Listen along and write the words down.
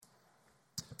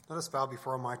Let us bow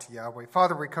before Almighty Yahweh.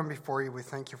 Father, we come before you. We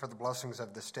thank you for the blessings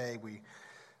of this day. We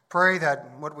pray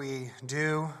that what we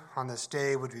do on this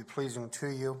day would be pleasing to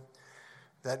you,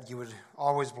 that you would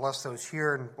always bless those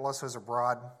here and bless those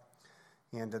abroad,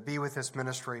 and be with this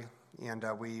ministry. And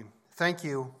we thank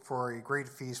you for a great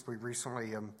feast we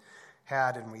recently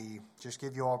had, and we just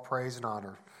give you all praise and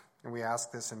honor. And we ask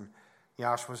this in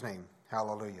Yahshua's name.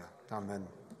 Hallelujah. Amen.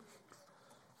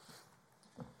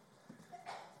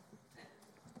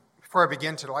 Before I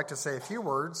begin, I'd like to say a few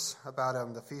words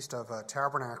about the Feast of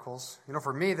Tabernacles. You know,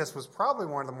 for me, this was probably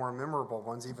one of the more memorable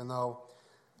ones, even though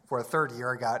for a third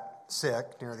year I got sick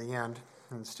near the end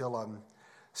and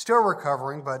still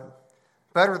recovering, but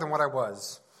better than what I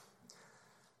was.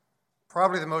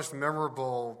 Probably the most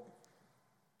memorable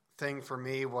thing for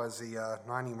me was the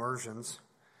 9 immersions.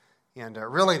 And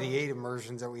really the 8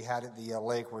 immersions that we had at the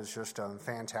lake was just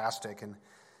fantastic. And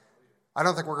I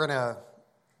don't think we're going to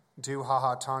do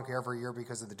Ha-Ha Tonka every year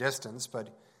because of the distance, but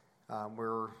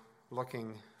we're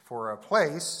looking for a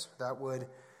place that would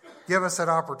give us that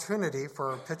opportunity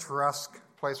for a picturesque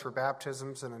place for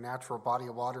baptisms and a natural body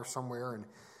of water somewhere. And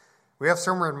we have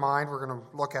somewhere in mind we're going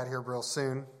to look at here real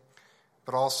soon,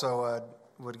 but also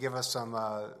would give us some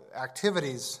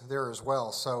activities there as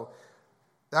well. So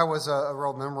that was a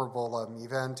real memorable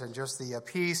event, and just the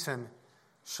peace and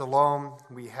shalom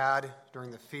we had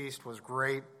during the feast was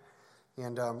great.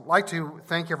 And I'd like to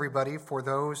thank everybody for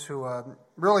those who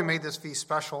really made this feast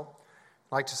special.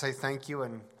 I'd like to say thank you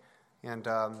and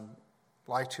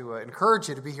like to encourage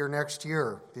you to be here next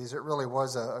year, because it really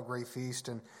was a great feast.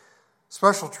 And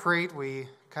special treat, we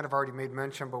kind of already made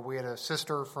mention, but we had a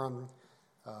sister from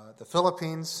the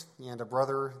Philippines and a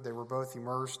brother. They were both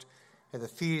immersed at the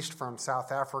feast from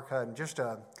South Africa, and just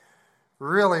a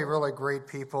really, really great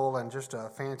people and just a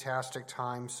fantastic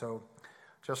time. So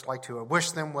just like to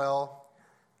wish them well.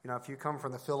 You know, if you come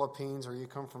from the Philippines or you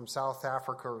come from South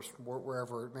Africa or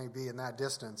wherever it may be in that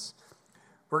distance,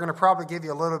 we're going to probably give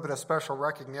you a little bit of special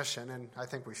recognition, and I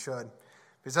think we should,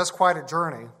 because that's quite a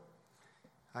journey.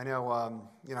 I know,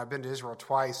 I've been to Israel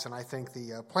twice, and I think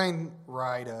the plane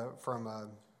ride from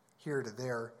here to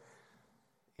there,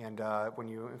 and when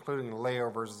you including the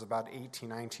layovers, is about 18,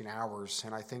 19 hours,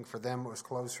 and I think for them it was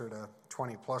closer to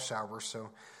 20 plus hours, so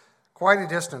quite a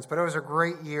distance. But it was a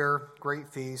great year, great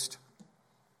feast.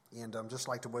 And just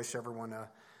like to wish everyone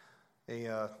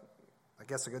a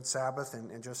good Sabbath,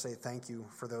 and just say thank you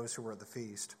for those who were at the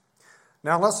feast.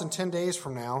 Now, less than 10 days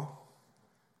from now,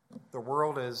 the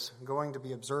world is going to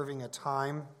be observing a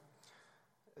time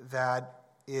that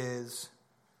is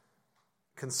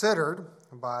considered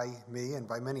by me and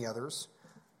by many others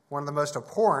one of the most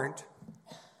abhorrent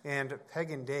and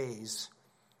pagan days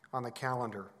on the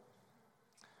calendar.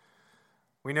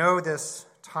 We know this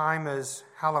time is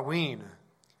Halloween.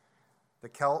 The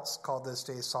Celts called this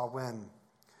day Samhain.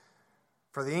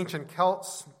 For the ancient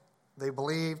Celts, they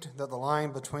believed that the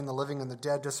line between the living and the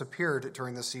dead disappeared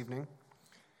during this evening,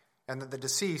 and that the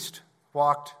deceased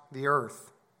walked the earth.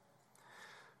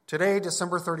 Today,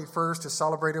 December 31st, is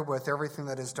celebrated with everything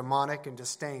that is demonic and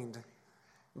disdained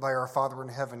by our Father in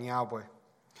heaven, Yahweh.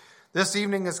 This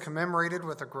evening is commemorated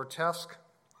with the grotesque,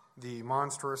 the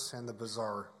monstrous, and the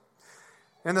bizarre.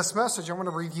 In this message, I want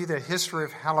to review the history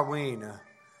of Halloween.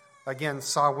 Again,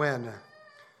 Samhain.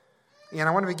 And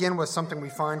I want to begin with something we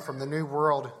find from the New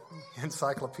World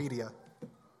Encyclopedia.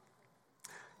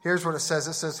 Here's what it says.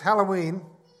 It says, Halloween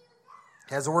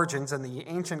has origins in the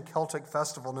ancient Celtic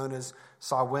festival known as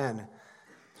Samhain.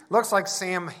 Looks like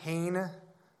Samhain.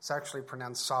 It's actually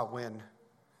pronounced Samhain.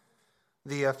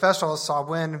 The festival of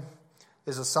Samhain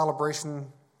is a celebration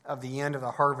of the end of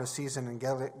the harvest season in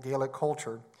Gaelic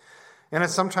culture. And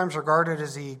it's sometimes regarded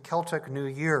as the Celtic New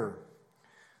Year.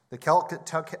 The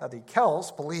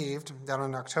Celts believed that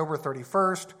on October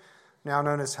 31st, now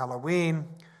known as Halloween,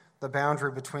 the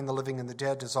boundary between the living and the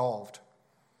dead dissolved,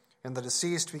 and the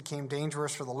deceased became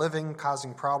dangerous for the living,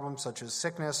 causing problems such as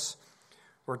sickness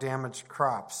or damaged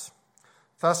crops.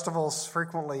 Festivals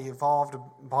frequently involved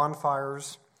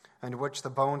bonfires into which the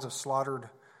bones of slaughtered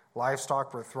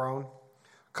livestock were thrown.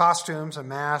 Costumes and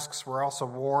masks were also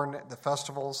worn at the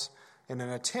festivals in an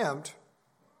attempt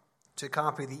to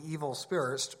copy the evil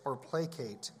spirits or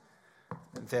placate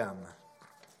them.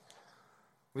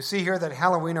 We see here that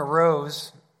Halloween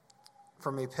arose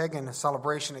from a pagan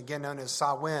celebration, again known as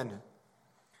Samhain.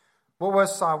 What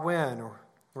was Samhain?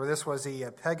 Or this was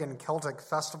a pagan Celtic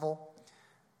festival.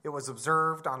 It was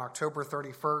observed on October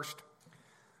 31st.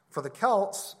 For the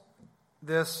Celts,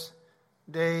 this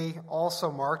day also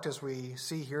marked, as we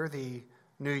see here, the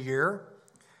New Year.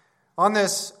 On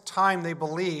this time, they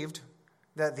believed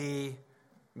that the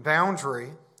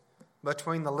boundary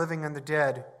between the living and the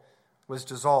dead was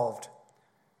dissolved,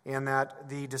 and that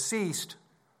the deceased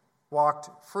walked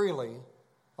freely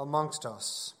amongst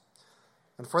us.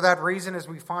 And for that reason, as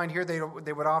we find here, they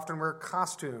would often wear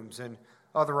costumes and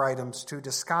other items to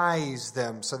disguise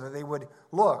them so that they would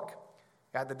look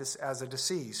as a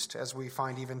deceased, as we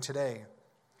find even today.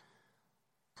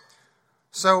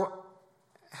 So,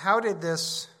 how did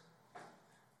this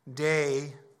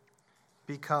day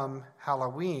become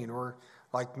Halloween? Or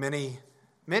like many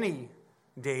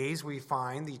days, we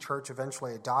find the church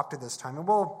eventually adopted this time. And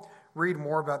we'll read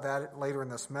more about that later in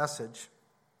this message.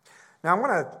 Now, I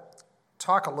want to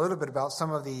talk a little bit about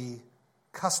some of the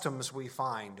customs we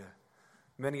find.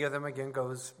 Many of them, again,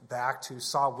 goes back to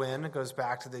Samhain, goes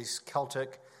back to this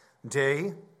Celtic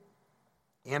day.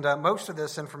 And most of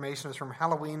this information is from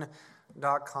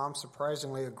Halloween.com,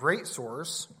 surprisingly a great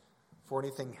source for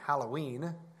anything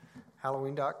Halloween,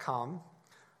 Halloween.com.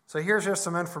 So here's just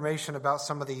some information about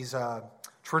some of these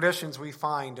traditions we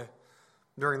find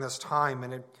during this time,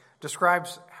 and it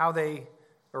describes how they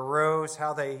arose,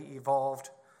 how they evolved,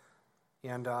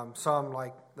 and some,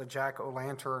 like the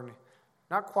jack-o'-lantern,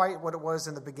 not quite what it was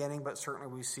in the beginning, but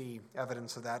certainly we see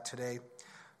evidence of that today.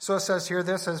 So it says here,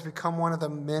 this has become one of the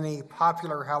many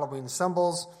popular Halloween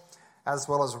symbols, as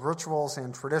well as rituals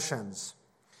and traditions.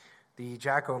 The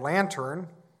jack-o'-lantern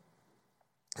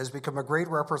has become a great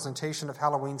representation of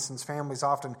Halloween, since families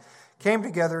often came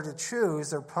together to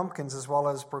choose their pumpkins as well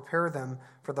as prepare them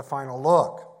for the final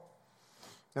look.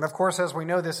 And of course, as we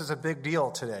know, this is a big deal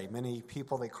today. Many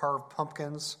people, they carve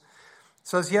pumpkins. It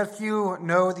says, yet few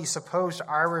know the supposed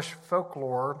Irish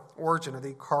folklore origin of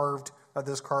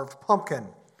this carved pumpkin.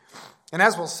 And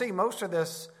as we'll see, most of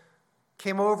this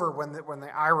came over when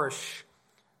the Irish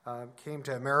came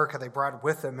to America. They brought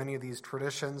with them many of these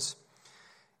traditions.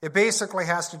 It basically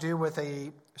has to do with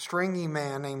a stringy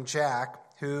man named Jack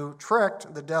who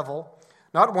tricked the devil,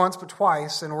 not once but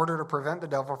twice, in order to prevent the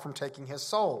devil from taking his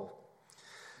soul.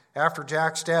 After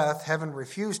Jack's death, heaven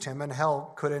refused him, and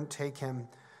hell couldn't take him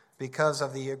because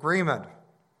of the agreement.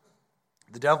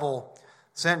 The devil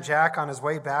sent Jack on his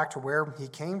way back to where he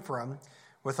came from,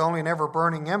 with only an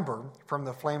ever-burning ember from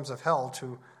the flames of hell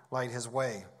to light his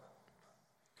way.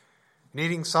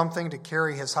 Needing something to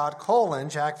carry his hot coal in,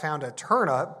 Jack found a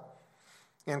turnip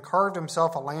and carved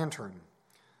himself a lantern.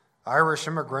 Irish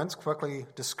immigrants quickly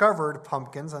discovered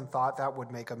pumpkins and thought that would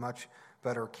make a much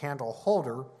better candle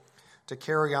holder to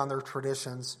carry on their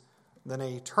traditions than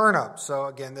a turnip. So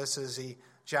again, this is the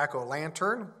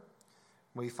jack-o'-lantern.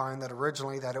 We find that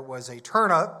originally that it was a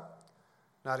turnip,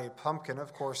 not a pumpkin.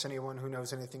 Of course, anyone who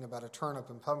knows anything about a turnip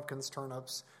and pumpkins,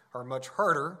 turnips are much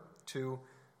harder to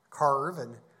carve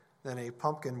than a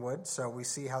pumpkin would. So we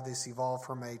see how this evolved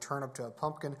from a turnip to a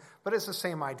pumpkin, but it's the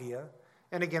same idea.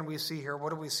 And again, we see here, what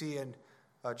do we see in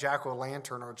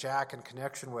jack-o'-lantern, or Jack in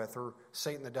connection with, or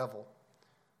Satan the devil?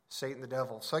 Satan the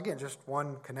devil. So again, just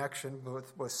one connection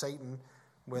with Satan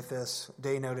with this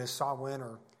day known as Samhain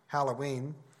or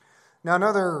Halloween. Now,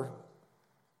 another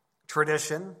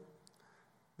tradition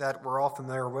that we're all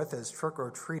familiar with is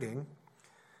trick-or-treating.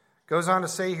 Goes on to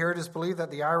say here, it is believed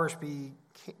that the Irish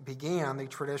began the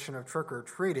tradition of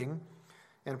trick-or-treating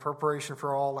in preparation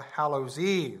for All Hallows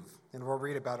Eve. And we'll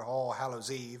read about All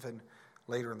Hallows Eve and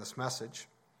later in this message.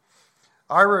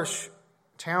 Irish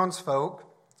townsfolk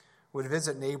would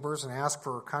visit neighbors and ask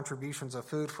for contributions of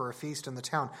food for a feast in the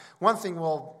town. One thing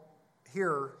we'll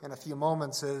hear in a few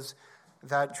moments is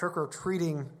that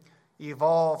trick-or-treating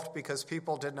evolved because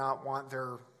people did not want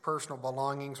their personal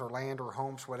belongings or land or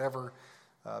homes, whatever,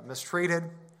 mistreated,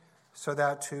 so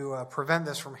that to prevent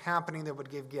this from happening, they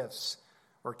would give gifts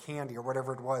or candy or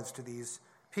whatever it was to these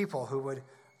people who would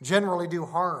generally do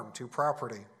harm to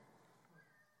property.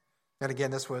 And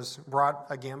again, this was brought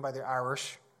again by the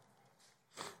Irish.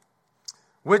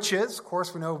 Witches, of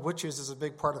course, we know witches is a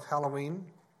big part of Halloween.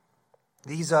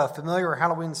 These familiar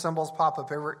Halloween symbols pop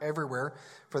up everywhere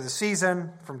for the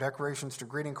season, from decorations to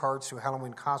greeting cards to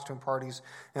Halloween costume parties,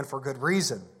 and for good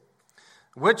reason.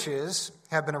 Witches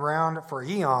have been around for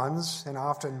eons and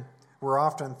were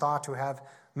often thought to have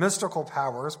mystical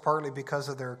powers, partly because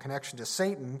of their connection to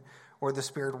Satan or the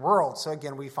spirit world. So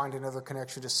again, we find another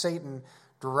connection to Satan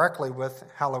directly with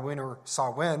Halloween or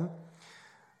Samhain.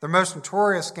 The most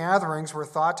notorious gatherings were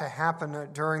thought to happen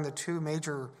during the two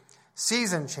major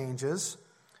season changes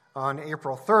on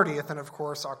April 30th and, of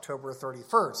course, October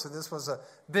 31st. So this was a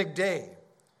big day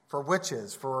for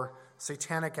witches, for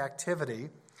satanic activity,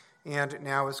 and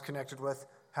now is connected with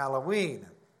Halloween.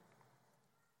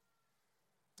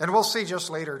 And we'll see just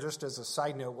later, just as a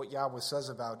side note, what Yahweh says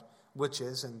about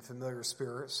witches and familiar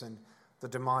spirits and the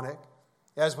demonic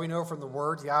as we know from the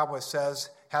word, Yahweh says,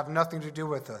 have nothing to do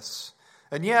with us.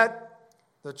 And yet,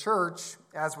 the church,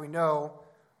 as we know,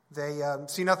 they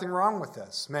see nothing wrong with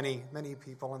this. Many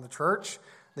people in the church,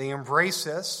 they embrace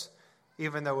this,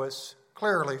 even though it's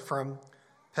clearly from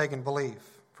pagan belief,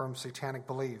 from satanic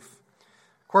belief.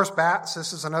 Of course, bats,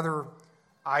 this is another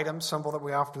symbol that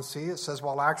we often see. It says,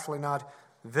 while actually not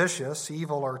vicious,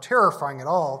 evil, or terrifying at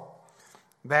all,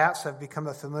 bats have become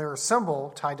a familiar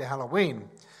symbol tied to Halloween.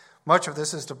 Much of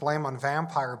this is to blame on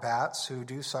vampire bats who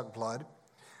do suck blood,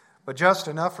 but just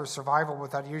enough for survival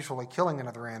without usually killing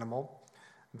another animal.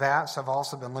 Bats have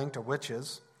also been linked to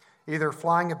witches, either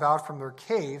flying about from their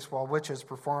caves while witches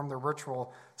perform their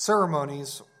ritual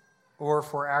ceremonies, or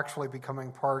for actually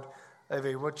becoming part of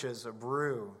a witch's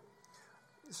brew.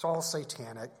 It's all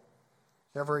satanic.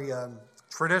 Every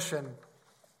tradition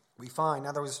we find.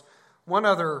 Now, there was one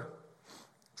other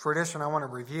tradition I want to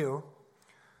review,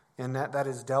 and that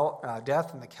is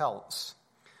death in the Celts.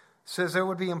 It says it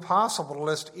would be impossible to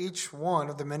list each one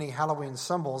of the many Halloween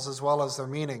symbols as well as their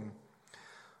meaning.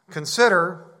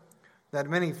 Consider that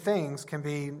many things can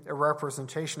be a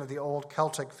representation of the old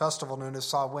Celtic festival known as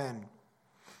Samhain,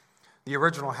 the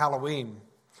original Halloween,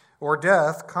 or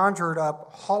death conjured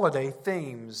up holiday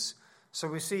themes. So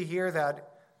we see here that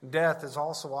death is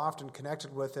also often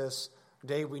connected with this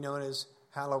day we know as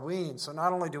Halloween. So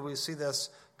not only do we see this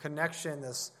connection,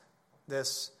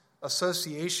 this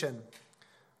association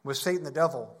with Satan the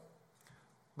devil,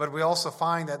 but we also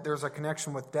find that there's a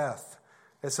connection with death.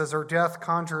 It says our death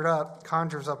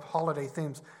conjures up holiday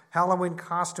themes. Halloween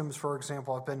costumes, for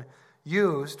example, have been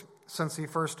used since the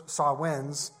first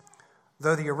Samhains,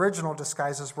 though the original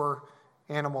disguises were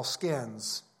animal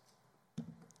skins.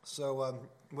 So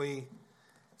we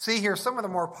see here some of the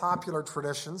more popular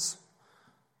traditions,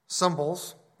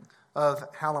 symbols of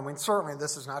Halloween. Certainly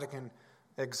this is not an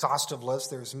exhaustive list.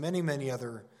 There's many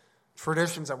other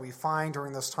traditions that we find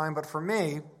during this time. But for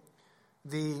me,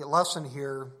 the lesson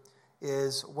here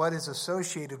is what is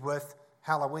associated with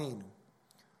Halloween.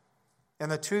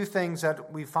 And the two things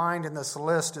that we find in this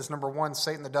list is, number one,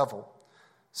 Satan the devil.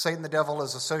 Satan the devil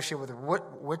is associated with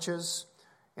witches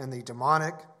and the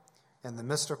demonic and the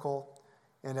mystical.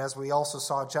 And as we also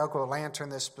saw,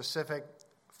 jack-o'-lantern, this specific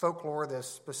folklore, this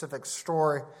specific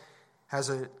story, has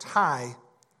a tie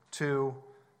to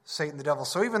Satan the devil.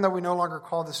 So even though we no longer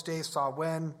call this day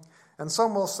Samhain, and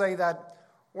some will say that,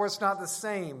 or it's not the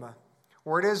same,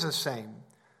 or it is the same,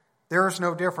 there is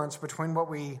no difference between what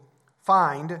we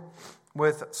find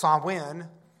with Samhain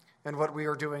and what we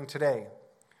are doing today.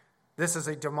 This is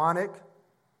a demonic,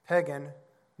 pagan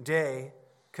day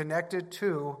connected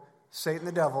to Satan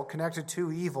the devil, connected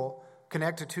to evil,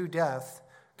 connected to death,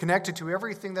 connected to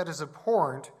everything that is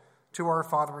abhorrent to our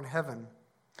Father in heaven.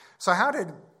 So how did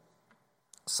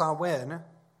Samhain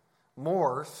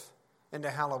morph into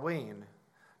Halloween?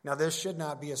 Now, this should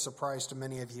not be a surprise to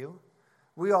many of you.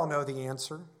 We all know the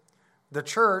answer. The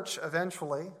church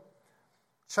eventually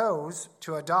chose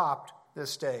to adopt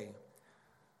this day.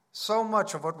 So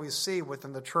much of what we see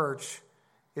within the church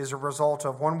is a result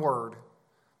of one word,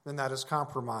 and that is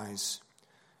compromise.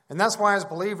 And that's why as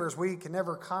believers, we can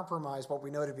never compromise what we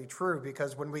know to be true,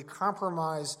 because when we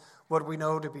compromise what we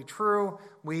know to be true,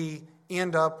 we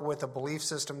end up with a belief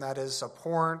system that is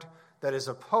abhorrent, that is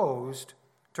opposed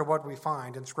to what we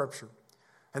find in Scripture.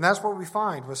 And that's what we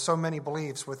find with so many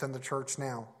beliefs within the church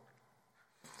now.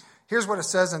 Here's what it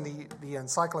says in the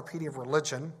Encyclopedia of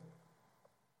Religion.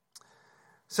 It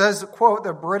says, quote,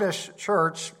 the British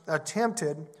church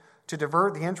attempted to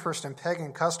divert the interest in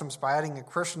pagan customs by adding a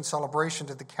Christian celebration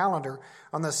to the calendar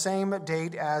on the same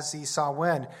date as the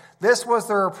Samhain. This was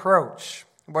their approach,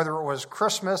 whether it was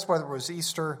Christmas, whether it was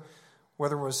Easter,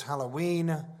 whether it was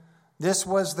Halloween. This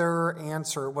was their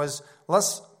answer. It was,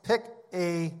 let's pick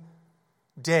a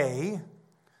day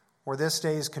where this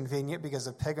day is convenient because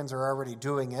the pagans are already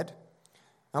doing it.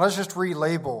 And let's just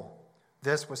relabel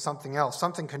this with something else,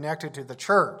 something connected to the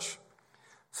church.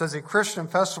 It says a Christian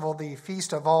festival, the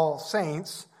Feast of All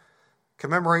Saints,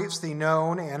 commemorates the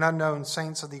known and unknown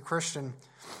saints of the Christian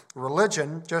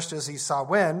religion, just as the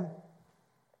Samhain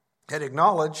had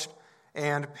acknowledged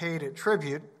and paid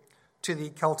tribute to the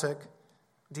Celtic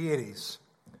deities.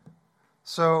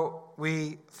 So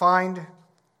we find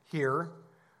here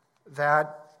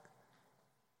that,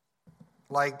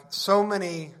 like so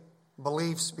many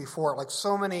beliefs before, like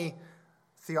so many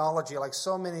theology, like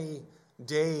so many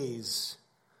days,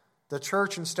 the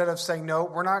church, instead of saying, no,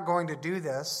 we're not going to do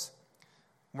this,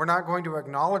 we're not going to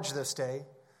acknowledge this day,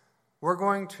 we're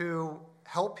going to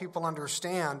help people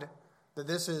understand that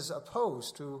this is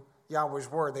opposed to Yahweh's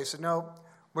word. They said, no,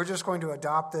 we're just going to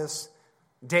adopt this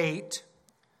date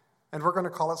and we're going to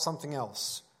call it something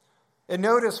else. And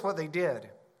notice what they did.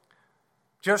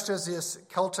 Just as this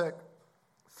Celtic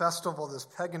festival, this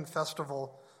pagan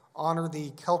festival, honored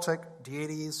the Celtic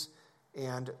deities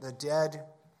and the dead,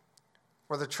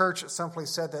 or the church simply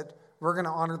said that we're going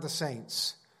to honor the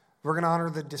saints. We're going to honor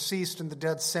the deceased and the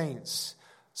dead saints.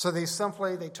 So they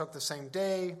took the same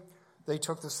day, they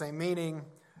took the same meaning,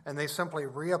 and they simply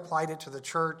reapplied it to the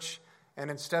church.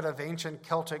 And instead of ancient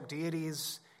Celtic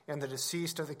deities and the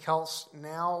deceased of the Celts,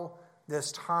 now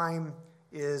this time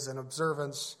is an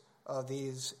observance of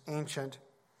these ancient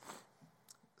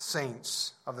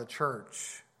saints of the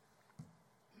church.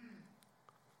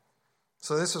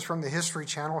 So this is from the History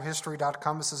Channel,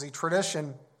 history.com. This is a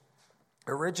tradition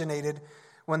originated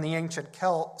when the ancient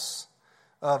Celts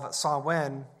of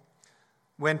Samhain,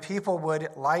 when people would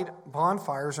light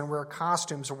bonfires and wear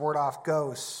costumes to ward off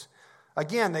ghosts.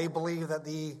 Again, they believe that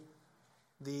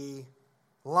the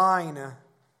line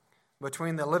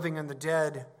between the living and the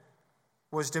dead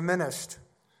was diminished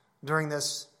during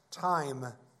this time.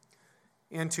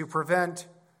 And to prevent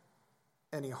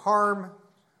any harm,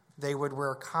 they would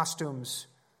wear costumes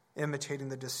imitating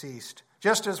the deceased,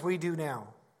 just as we do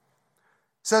now.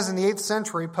 It says in the 8th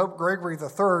century, Pope Gregory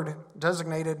III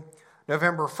designated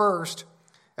November 1st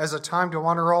as a time to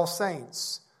honor all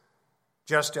saints,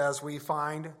 just as we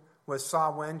find with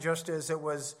Samhain, just as it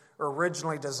was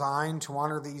originally designed to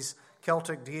honor these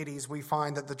Celtic deities, we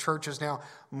find that the church is now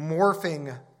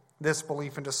morphing this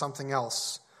belief into something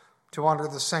else to honor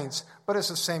the saints. But it's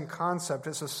the same concept.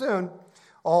 It's as soon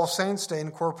All Saints' Day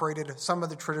incorporated some of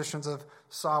the traditions of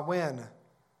Samhain.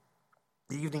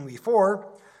 The evening before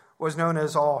was known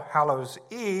as All Hallows'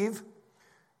 Eve,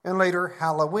 and later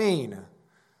Halloween.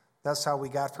 That's how we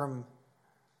got from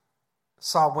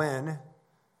Samhain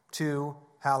to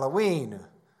Halloween.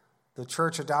 The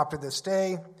church adopted this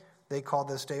day. They called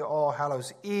this day All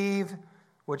Hallows' Eve,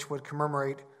 which would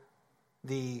commemorate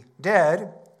the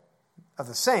dead of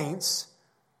the saints,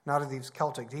 not of these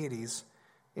Celtic deities,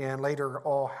 and later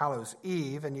All Hallows'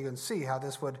 Eve, and you can see how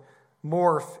this would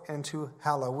morph into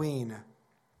Halloween.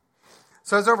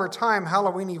 So as over time,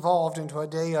 Halloween evolved into a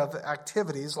day of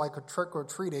activities like a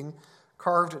trick-or-treating,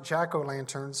 carved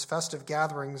jack-o'-lanterns, festive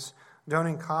gatherings,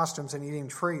 donning costumes, and eating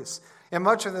treats. And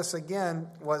much of this, again,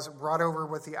 was brought over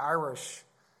with the Irish,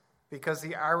 because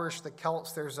the Irish, the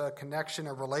Celts, there's a connection,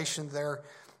 a relation there.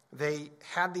 They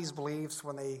had these beliefs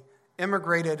when they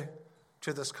immigrated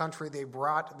to this country. They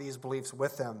brought these beliefs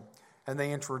with them, and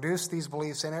they introduced these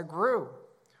beliefs, and it grew.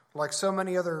 Like so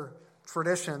many other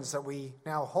traditions that we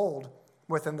now hold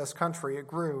within this country, it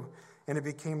grew, and it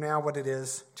became now what it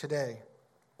is today.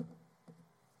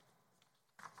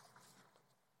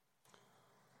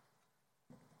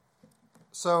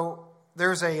 So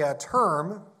there's a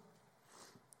term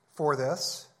for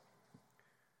this,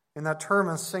 and that term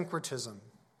is syncretism.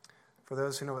 For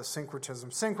those who know what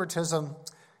syncretism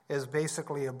is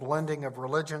basically a blending of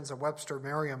religions. The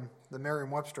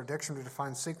Merriam-Webster dictionary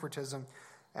defines syncretism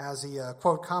as the,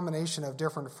 quote, combination of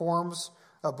different forms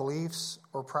of beliefs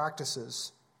or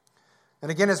practices. And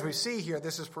again, as we see here,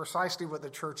 this is precisely what the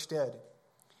church did.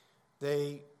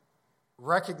 They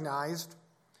recognized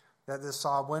that this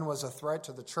Samhain was a threat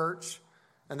to the church,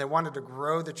 and they wanted to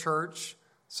grow the church.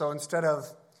 So instead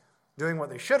of doing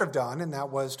what they should have done, and that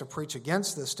was to preach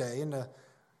against this day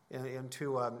and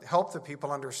to help the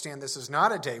people understand this is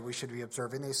not a day we should be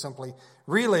observing, they simply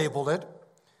relabeled it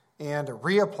and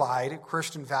reapplied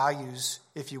Christian values,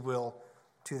 if you will,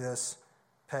 to this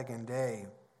pagan day.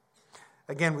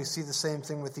 Again, we see the same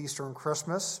thing with Easter and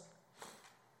Christmas.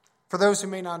 For those who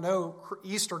may not know,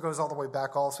 Easter goes all the way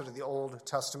back also to the Old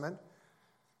Testament.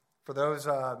 For those,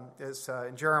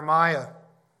 in Jeremiah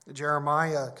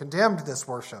condemned this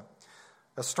worship.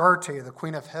 Astarte, the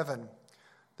Queen of Heaven,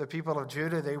 the people of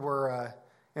Judah, they were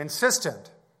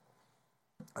insistent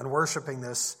on worshiping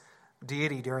this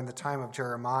deity during the time of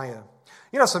Jeremiah.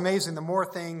 You know, it's amazing. The more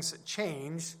things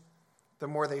change, the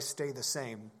more they stay the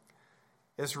same.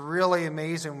 It's really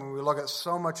amazing when we look at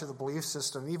so much of the belief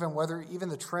system, even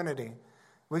the Trinity.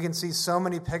 We can see so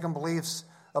many pagan beliefs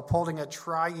upholding a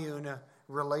triune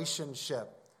relationship.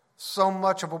 So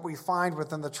much of what we find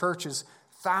within the church is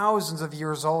thousands of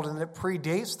years old, and it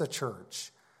predates the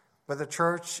church. But the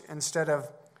church, instead of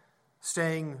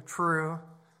staying true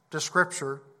to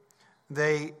Scripture,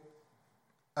 they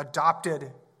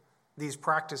adopted these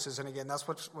practices. And again, that's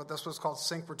what's called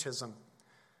syncretism.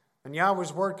 And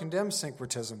Yahweh's word condemns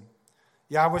syncretism.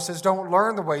 Yahweh says, don't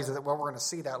learn the ways of the, well, we're going to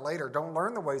see that later. Don't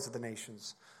learn the ways of the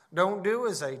nations. Don't do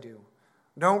as they do.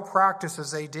 Don't practice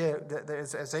as they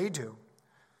do.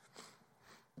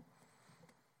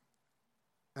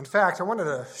 In fact, I wanted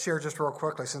to share just real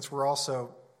quickly, since we're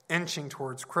also inching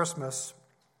towards Christmas,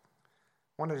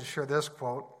 I wanted to share this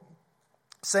quote.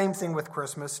 Same thing with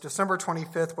Christmas. December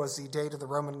 25th was the date of the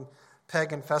Roman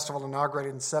pagan festival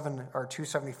inaugurated in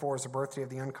 274 as the birthday of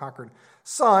the unconquered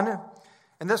sun.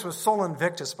 And this was Sol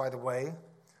Invictus, by the way. I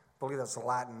believe that's the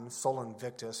Latin, Sol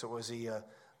Invictus. It was the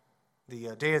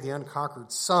day of the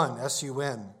unconquered sun,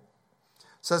 S-U-N. It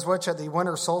says, which at the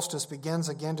winter solstice begins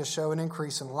again to show an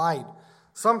increase in light.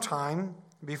 Sometime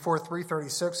before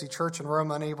 336, the church in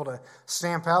Rome, unable to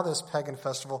stamp out this pagan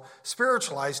festival,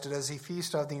 spiritualized it as the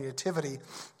feast of the nativity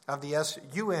of the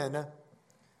S-U-N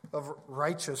of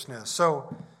righteousness.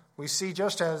 So we see,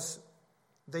 just as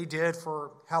they did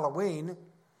for Halloween,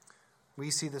 we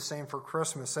see the same for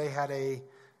Christmas. They had a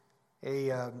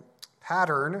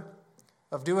pattern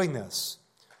of doing this.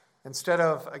 Instead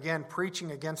of, again,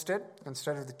 preaching against it,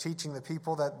 instead of teaching the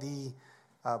people that the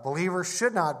believers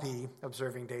should not be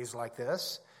observing days like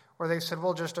this, or they said,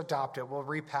 we'll just adopt it, we'll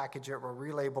repackage it, we'll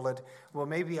relabel it, we'll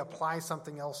maybe apply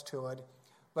something else to it.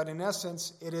 But in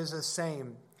essence, it is the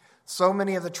same. So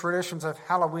many of the traditions of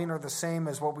Halloween are the same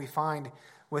as what we find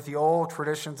with the old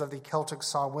traditions of the Celtic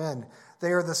Samhain.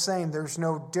 They are the same. There's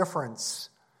no difference.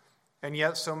 And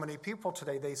yet so many people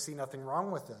today, they see nothing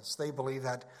wrong with this. They believe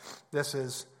that this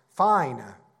is fine.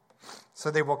 So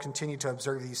they will continue to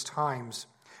observe these times.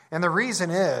 And the reason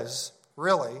is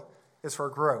for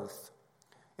growth.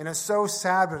 And it's so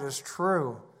sad, but it's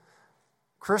true.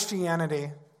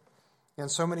 Christianity and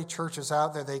so many churches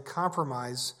out there, they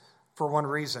compromise for one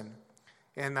reason,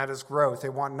 and that is growth. They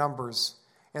want numbers.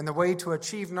 And the way to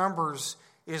achieve numbers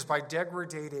is by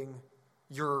degrading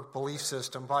your belief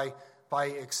system, by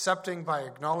accepting, by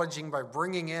acknowledging, by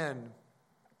bringing in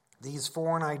these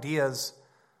foreign ideas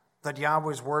that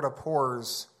Yahweh's word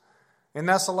abhors. And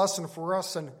that's a lesson for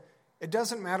us. And it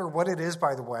doesn't matter what it is,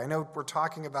 by the way. I know we're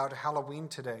talking about Halloween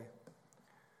today.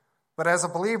 But as a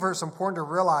believer, it's important to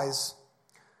realize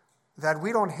that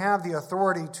we don't have the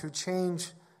authority to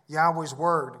change Yahweh's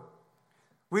word.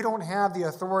 We don't have the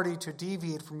authority to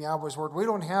deviate from Yahweh's word. We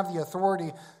don't have the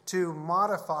authority to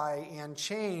modify and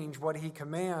change what he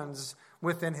commands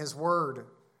within his word.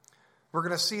 We're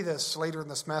going to see this later in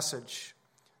this message,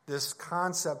 this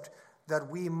concept that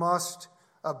we must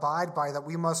abide by, that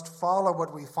we must follow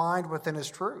what we find within his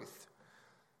truth.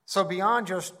 So beyond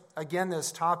just, again,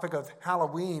 this topic of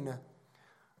Halloween,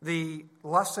 the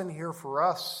lesson here for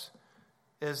us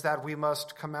is that we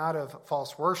must come out of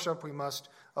false worship. We must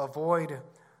avoid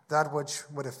that which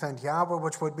would offend Yahweh,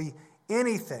 which would be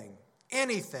anything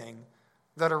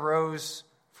that arose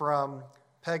from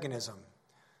paganism.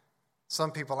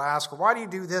 Some people ask, well, why do you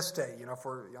do this day?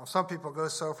 Some people go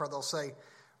so far, they'll say,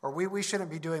 or we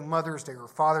shouldn't be doing Mother's Day or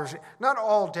Father's Day. Not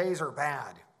all days are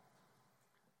bad.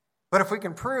 But if we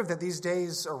can prove that these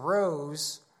days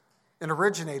arose and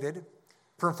originated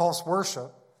from false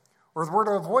worship, we're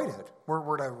to avoid it.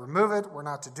 We're to remove it. We're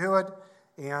not to do it.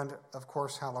 And, of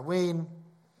course, Halloween,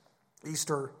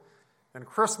 Easter, and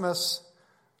Christmas,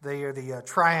 they are the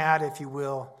triad, if you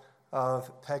will,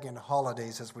 of pagan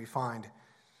holidays as we find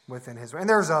within his. And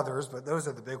there's others, but those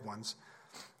are the big ones.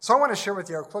 So I want to share with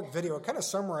you a quick video. It kind of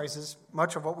summarizes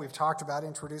much of what we've talked about,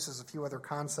 introduces a few other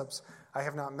concepts I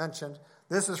have not mentioned.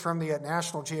 This is from the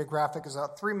National Geographic. It's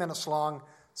about 3 minutes long.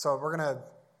 So we're going to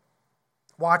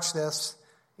watch this,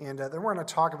 and then we're going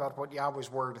to talk about what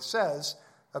Yahweh's word says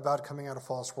about coming out of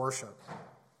false worship.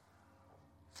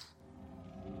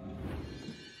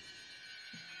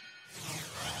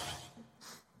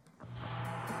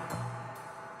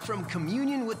 From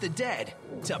communion with the dead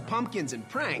to pumpkins and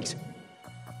pranks,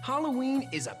 Halloween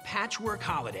is a patchwork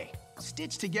holiday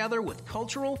stitched together with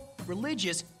cultural,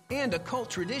 religious, and occult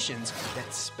traditions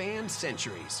that span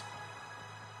centuries.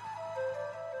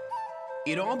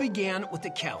 It all began with the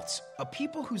Celts, a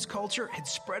people whose culture had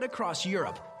spread across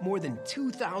Europe more than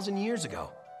 2,000 years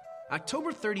ago.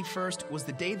 October 31st was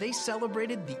the day they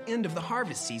celebrated the end of the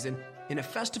harvest season in a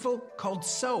festival called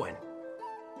Samhain.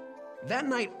 That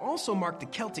night also marked the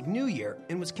Celtic New Year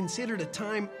and was considered a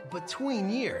time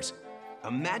between years,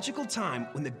 a magical time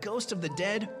when the ghost of the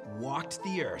dead walked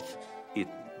the earth. It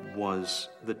was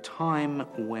the time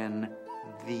when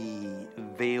the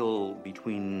veil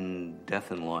between death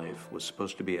and life was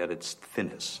supposed to be at its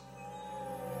thinnest.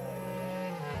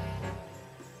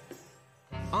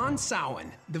 On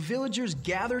Samhain, the villagers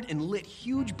gathered and lit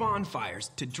huge bonfires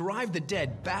to drive the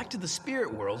dead back to the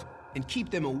spirit world and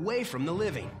keep them away from the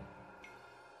living.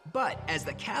 But as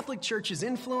the Catholic Church's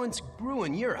influence grew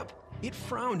in Europe, it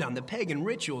frowned on the pagan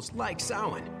rituals like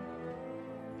Samhain.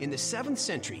 In the 7th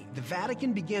century, the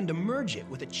Vatican began to merge it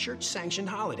with a church-sanctioned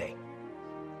holiday.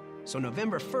 So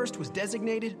November 1st was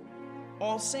designated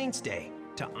All Saints' Day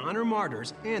to honor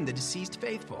martyrs and the deceased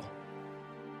faithful.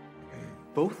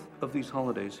 Both of these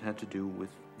holidays had to do with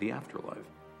the afterlife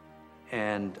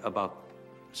and about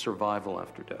survival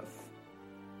after death.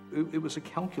 It was a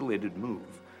calculated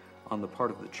move on the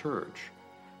part of the church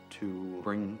to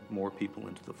bring more people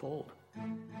into the fold.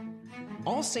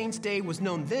 All Saints' Day was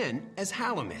known then as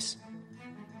Hallowmas.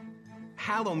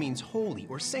 Hallow means holy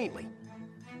or saintly,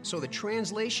 so the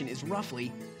translation is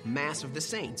roughly Mass of the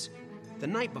Saints. The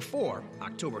night before,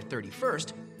 October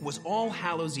 31st, was All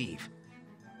Hallows' Eve,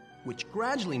 which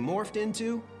gradually morphed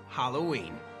into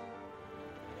Halloween.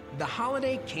 The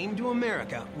holiday came to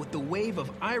America with the wave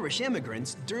of Irish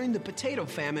immigrants during the potato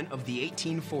famine of the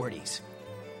 1840s.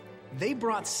 They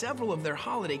brought several of their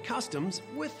holiday customs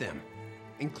with them,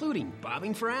 including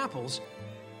bobbing for apples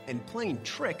and playing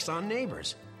tricks on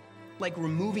neighbors, like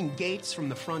removing gates from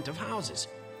the front of houses.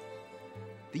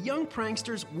 The young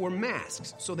pranksters wore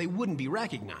masks so they wouldn't be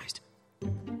recognized.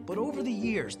 But over the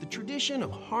years, the tradition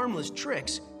of harmless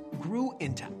tricks grew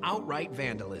into outright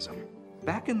vandalism.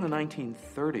 Back in the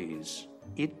 1930s,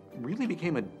 it really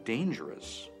became a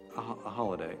dangerous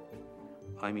holiday.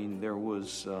 I mean, there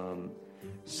was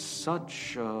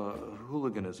such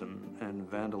hooliganism and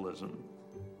vandalism.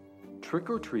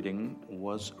 Trick-or-treating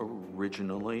was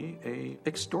originally an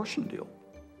extortion deal.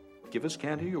 Give us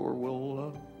candy or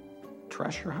we'll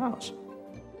trash your house.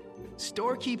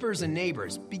 Storekeepers and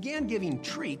neighbors began giving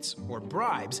treats or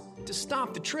bribes to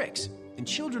stop the tricks, and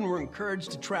children were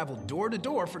encouraged to travel door to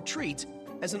door for treats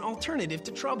as an alternative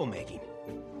to troublemaking.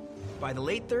 By the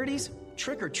late 30s,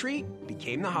 trick-or-treat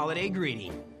became the holiday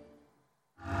greeting.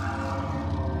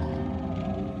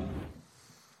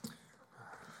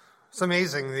 It's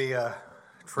amazing, the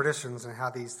traditions and how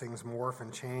these things morph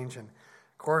and change. And,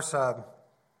 of course,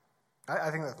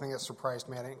 I think the thing that surprised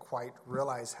me, I didn't quite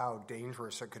realize how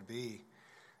dangerous it could be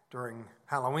during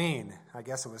Halloween. I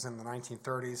guess it was in the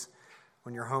 1930s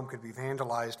when your home could be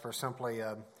vandalized for simply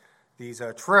these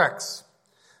tricks,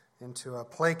 and to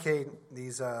placate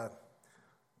these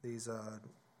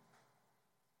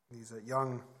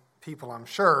young people, I'm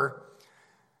sure,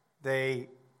 they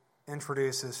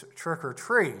introduced this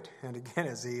trick-or-treat. And again,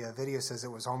 as the video says,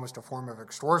 it was almost a form of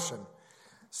extortion.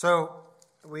 So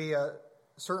we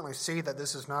certainly see that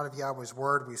this is not of Yahweh's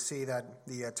word. We see that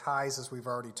the tithes, as we've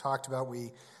already talked about,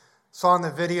 we saw in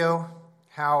the video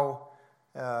how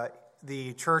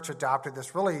the church adopted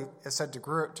this. Really, it said to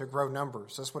grow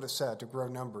numbers. That's what it said, to grow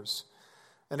numbers.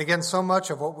 And again, so much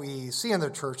of what we see in the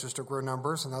church is to grow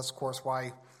numbers, and that's, of course,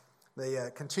 why they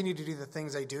continue to do the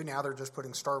things they do. Now they're just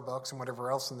putting Starbucks and whatever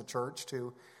else in the church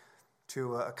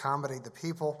to accommodate the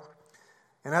people.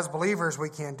 And as believers, we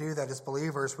can't do that. As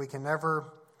believers, we can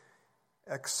never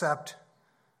accept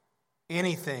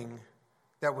anything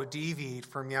that would deviate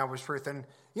from Yahweh's truth. And,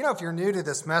 if you're new to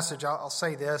this message, I'll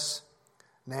say this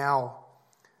now.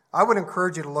 I would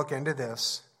encourage you to look into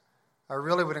this. I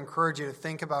really would encourage you to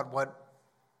think about what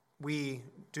we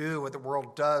do, what the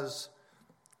world does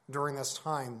during this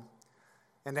time,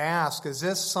 and ask, is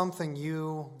this something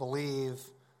you believe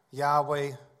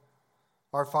Yahweh,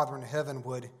 our Father in heaven,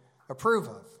 would approve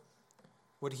of?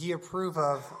 Would he approve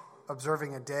of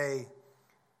observing a day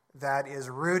that is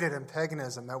rooted in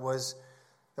paganism, that was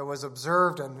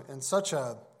observed in such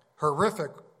a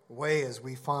horrific way as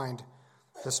we find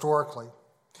historically?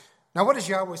 Now, what does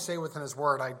Yahweh say within his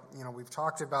word? We've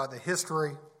talked about the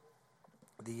history,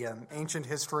 the ancient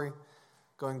history,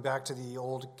 going back to the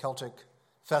old Celtic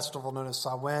festival known as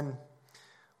Samhain.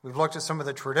 We've looked at some of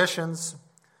the traditions.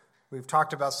 We've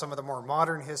talked about some of the more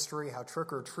modern history, how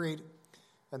trick-or-treat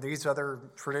and these other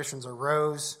traditions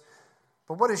arose.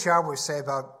 But what does Yahweh say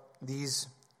about these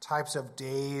types of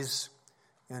days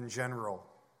in general?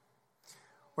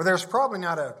 Well, there's probably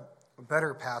not a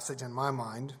better passage in my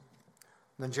mind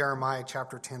than Jeremiah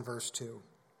chapter 10, verse 2.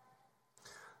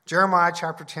 Jeremiah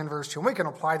chapter 10, verse 2. And we can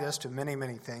apply this to many,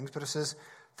 many things, but it says,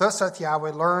 "Thus saith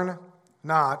Yahweh, learn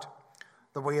not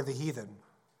the way of the heathen."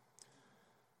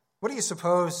 What do you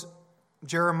suppose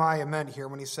Jeremiah meant here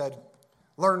when he said,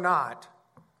 learn not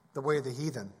the way of the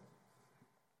heathen?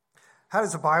 How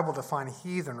does the Bible define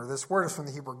heathen? Or this word is from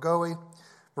the Hebrew goy,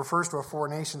 refers to a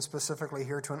foreign nation, specifically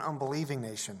here to an unbelieving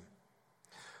nation.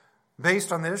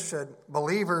 Based on this, should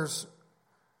believers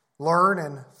learn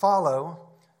and follow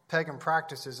pagan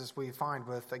practices as we find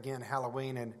with, again,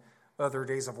 Halloween and other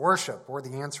days of worship? Or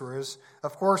the answer is,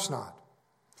 of course not.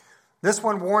 This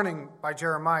one warning by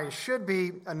Jeremiah should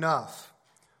be enough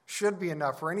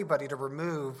for anybody to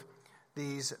remove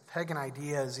these pagan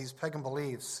ideas, these pagan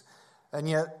beliefs, and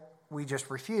yet we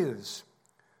just refuse.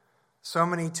 So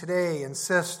many today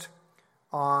insist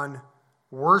on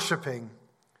worshiping,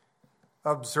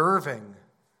 observing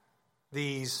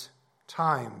these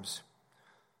times.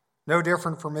 No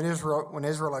different from when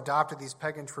Israel adopted these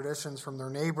pagan traditions from their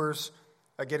neighbors.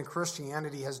 Again,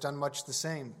 Christianity has done much the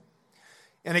same.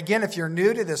 And again, if you're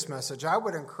new to this message, I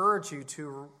would encourage you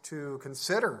to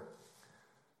consider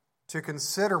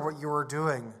what you are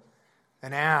doing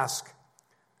and ask,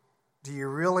 do you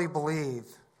really believe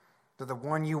that the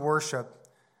one you worship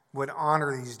would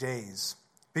honor these days?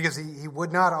 Because he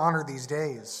would not honor these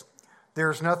days.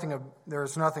 There is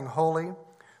nothing holy,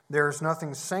 there is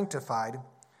nothing sanctified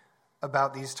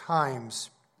about these times.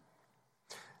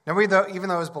 Now, even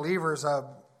though as believers,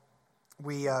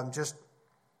 we just,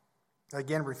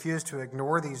 again, refuse to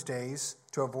ignore these days,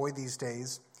 to avoid these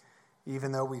days,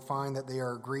 even though we find that they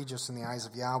are egregious in the eyes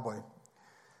of Yahweh.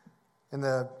 In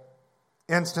the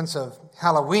instance of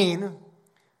Halloween,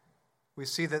 we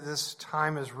see that this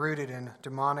time is rooted in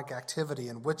demonic activity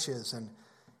and witches and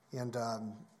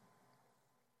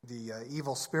the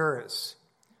evil spirits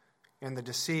and the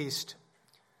deceased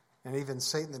and even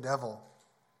Satan the devil.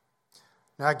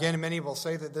 Now again, many will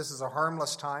say that this is a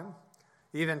harmless time.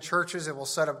 Even churches that will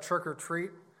set up trick or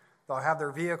treat, they'll have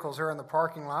their vehicles there in the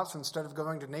parking lots instead of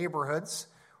going to neighborhoods.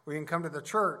 We can come to the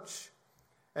church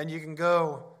and you can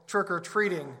go trick or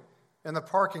treating in the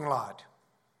parking lot.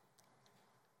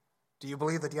 Do you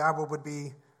believe that Yahweh would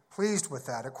be pleased with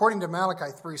that? According to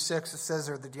Malachi 3:6, it says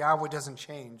there that Yahweh doesn't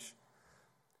change.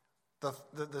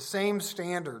 The same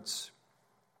standards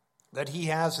that he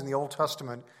has in the Old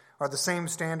Testament are the same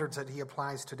standards that he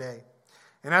applies today.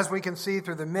 And as we can see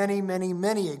through the many, many,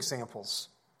 many examples,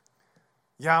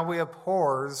 Yahweh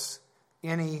abhors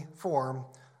any form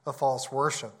of false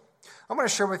worship. I'm going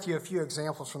to share with you a few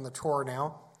examples from the Torah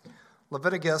now.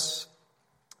 Leviticus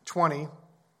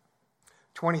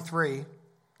 23,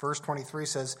 verse 23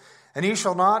 says, "And ye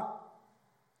shall not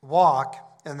walk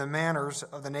in the manners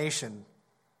of the nation,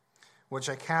 which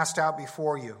I cast out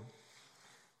before you.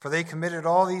 For they committed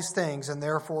all these things, and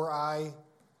therefore I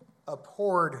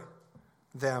abhorred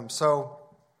them." So,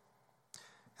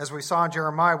 as we saw in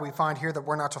Jeremiah, we find here that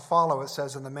we're not to follow, it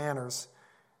says, in the manners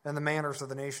of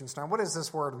the nations. Now, what does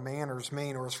this word manners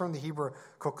mean? Or it's from the Hebrew,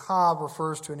 kokab,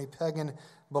 refers to any pagan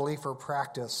belief or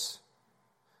practice.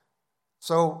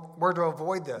 So, we're to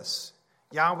avoid this.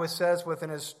 Yahweh says within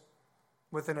his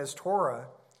Torah,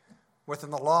 within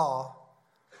the law,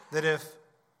 that if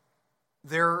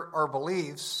there are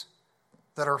beliefs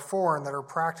that are foreign, that are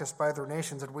practiced by other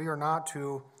nations, that we are not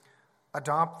to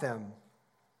adopt them.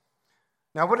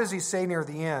 Now, what does he say near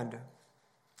the end?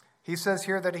 He says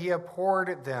here that he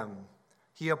abhorred them.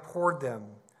 He abhorred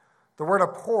them. The word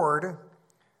abhorred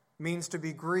means to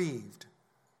be grieved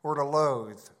or to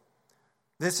loathe.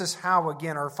 This is how,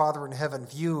 again, our Father in heaven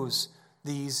views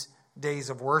these days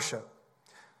of worship.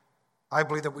 I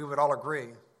believe that we would all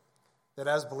agree that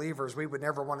as believers, we would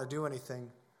never want to do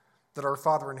anything that our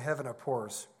Father in heaven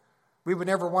abhors. We would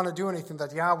never want to do anything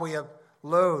that Yahweh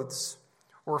loathes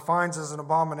or finds as an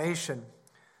abomination.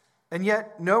 And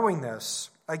yet, knowing this,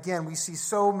 again, we see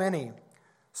so many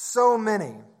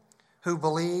who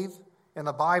believe in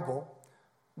the Bible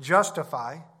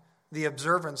justify the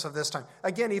observance of this time.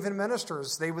 Again, even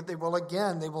ministers, they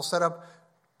will set up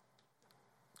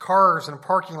cars and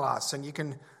parking lots, and you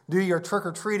can do your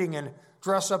trick-or-treating and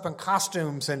dress up in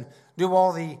costumes and do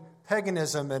all the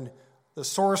paganism and the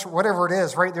source, whatever it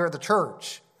is, right there at the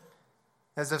church,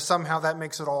 as if somehow that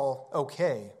makes it all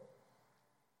okay.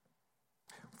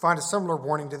 We find a similar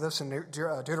warning to this in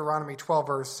Deuteronomy 12,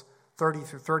 verse 30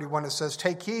 through 31. It says,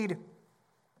 "Take heed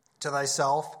to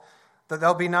thyself, that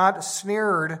thou be not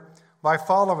snared by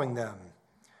following them.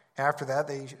 After that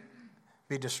they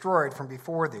be destroyed from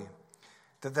before thee.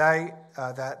 That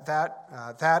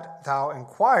thou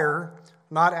inquire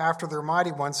not after their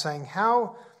mighty ones, saying,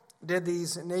 how did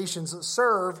these nations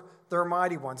serve their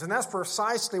mighty ones?" And that's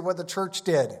precisely what the church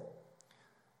did.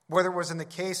 Whether it was in the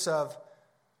case of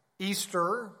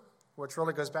Easter, which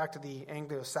really goes back to the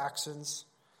Anglo-Saxons,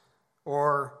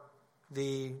 or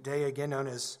the day again known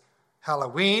as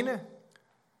Halloween,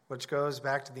 which goes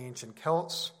back to the ancient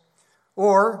Celts,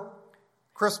 or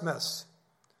Christmas,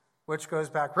 which goes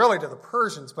back really to the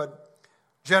Persians, but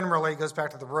generally goes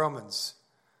back to the Romans.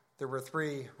 There were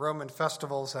 3 Roman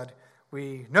festivals that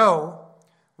we know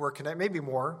were connected, maybe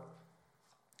more,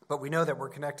 but we know that we're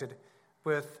connected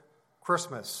with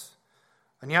Christmas.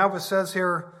 And Yahweh says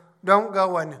here, don't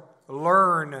go and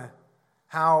learn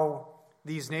how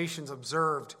these nations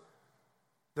observed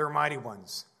their mighty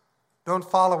ones. Don't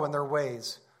follow in their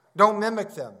ways. Don't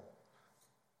mimic them. It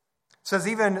says,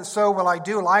 even so will I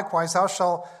do likewise, thou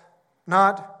shalt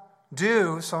not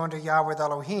do so unto Yahweh the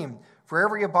Elohim. For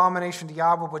every abomination to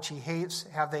Yahweh which he hates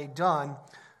have they done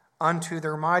unto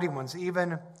their mighty ones.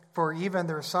 Even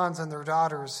their sons and their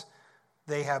daughters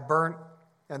they have burnt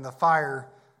in the fire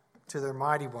to their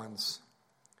mighty ones.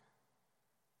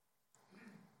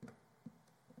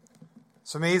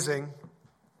 It's amazing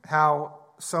how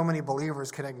so many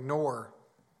believers can ignore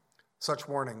such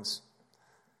warnings.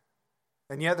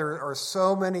 And yet there are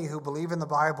so many who believe in the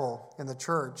Bible in the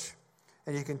church,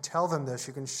 and you can tell them this,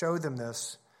 you can show them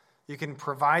this, you can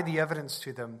provide the evidence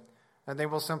to them, and they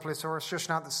will simply say, it's just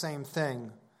not the same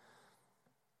thing.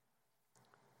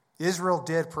 Israel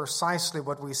did precisely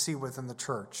what we see within the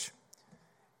church.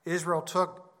 Israel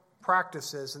took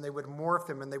practices and they would morph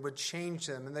them and they would change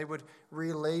them and they would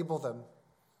relabel them.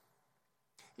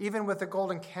 Even with the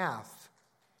golden calf.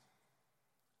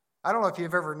 I don't know if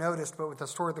you've ever noticed, but with the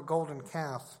story of the golden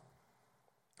calf,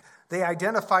 they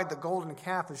identified the golden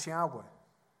calf as Yahweh.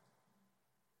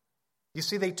 You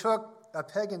see, they took a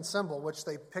pagan symbol, which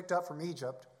they picked up from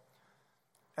Egypt,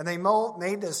 and they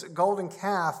made this golden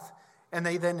calf, and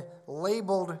they then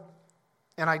labeled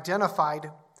and identified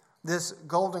this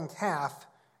golden calf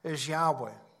as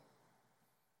Yahweh.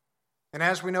 And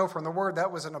as we know from the word,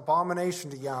 that was an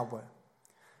abomination to Yahweh.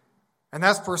 And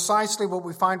that's precisely what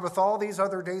we find with all these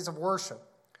other days of worship.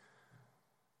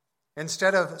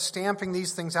 Instead of stamping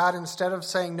these things out, instead of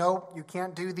saying, no, you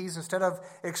can't do these, instead of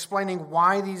explaining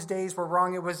why these days were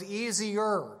wrong, it was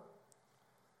easier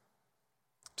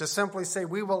to simply say,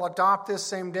 we will adopt this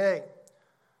same day.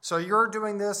 So you're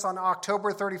doing this on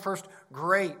October 31st,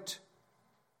 great.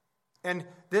 And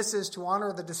this is to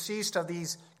honor the deceased of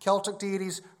these Celtic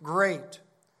deities, great.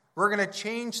 We're going to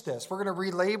change this. We're going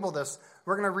to relabel this.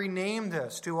 We're going to rename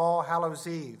this to All Hallows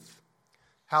Eve,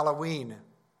 Halloween.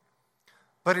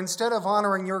 But instead of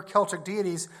honoring your Celtic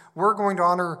deities, we're going to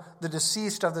honor the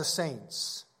deceased of the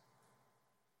saints.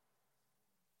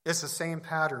 It's the same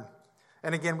pattern.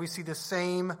 And again, we see the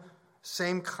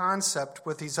same concept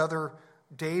with these other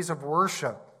days of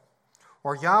worship.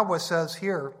 Or Yahweh says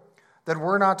here that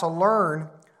we're not to learn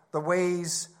the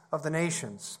ways of the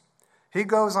nations. He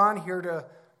goes on here to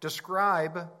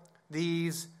describe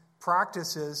these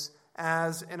practices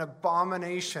as an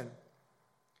abomination.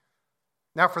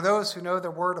 Now, for those who know the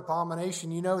word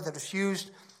abomination, you know that it's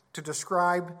used to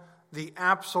describe the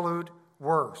absolute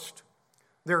worst.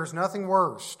 There is nothing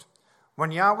worse.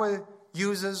 When Yahweh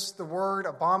uses the word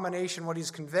abomination, what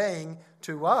he's conveying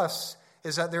to us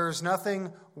is that there is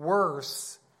nothing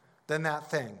worse than that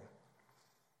thing.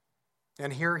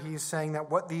 And here he's saying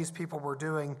that what these people were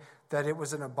doing, that it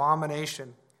was an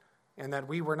abomination, and that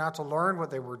we were not to learn what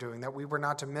they were doing, that we were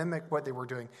not to mimic what they were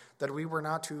doing, that we were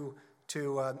not to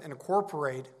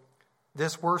incorporate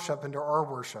this worship into our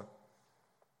worship.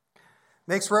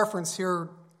 Makes reference here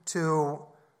to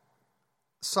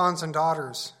sons and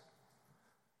daughters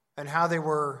and how they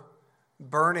were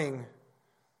burning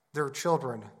their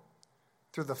children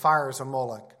through the fires of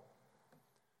Moloch.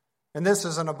 And this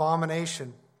is an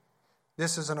abomination.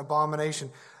 This is an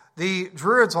abomination. The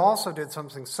Druids also did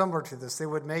something similar to this. They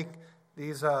would make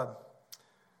these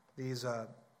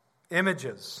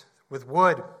images with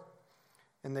wood,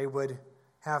 and they would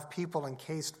have people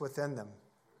encased within them.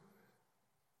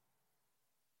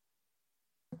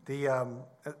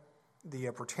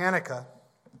 The Britannica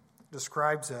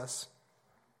describes this.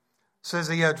 It says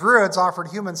the Druids offered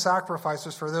human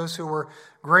sacrifices for those who were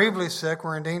gravely sick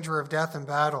or in danger of death in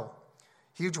battle.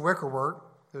 Huge wickerwork,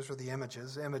 those are the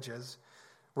images,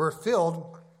 were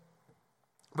filled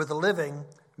with the living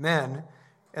men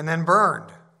and then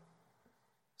burned.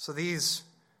 So these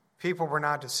people were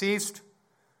not deceased.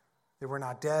 They were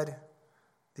not dead.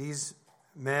 These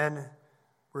men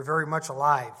were very much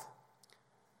alive.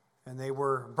 And they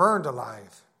were burned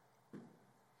alive.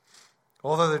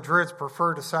 Although the Druids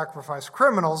preferred to sacrifice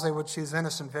criminals, they would choose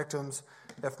innocent victims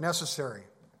if necessary.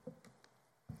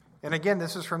 And again,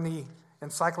 this is from the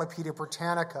Encyclopedia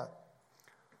Britannica.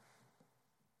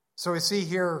 So we see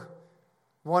here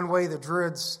one way the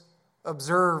Druids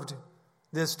observed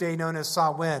this day known as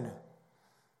Samhain.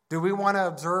 Do we want to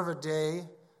observe a day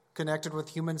connected with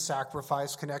human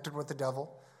sacrifice, connected with the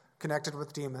devil, connected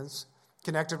with demons,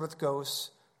 connected with ghosts,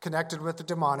 connected with the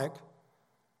demonic?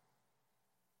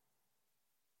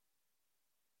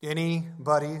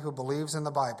 Anybody who believes in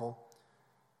the Bible,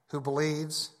 who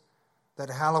believes that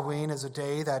Halloween is a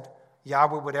day that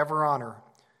Yahweh would ever honor,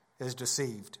 is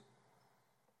deceived.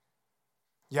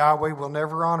 Yahweh will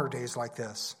never honor days like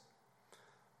this.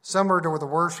 Similar to the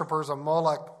worshipers of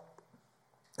Moloch,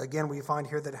 again, we find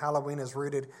here that Halloween is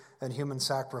rooted in human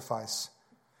sacrifice.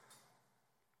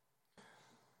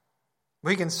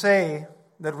 We can say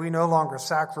that we no longer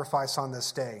sacrifice on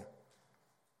this day.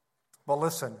 But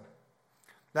listen,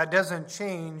 that doesn't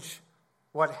change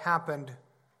what happened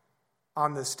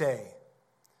on this day.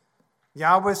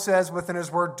 Yahweh says within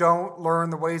his word, don't learn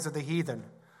the ways of the heathen.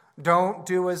 Don't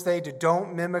do as they do.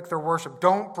 Don't mimic their worship.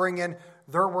 Don't bring in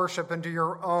their worship into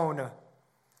your own.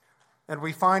 And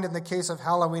we find in the case of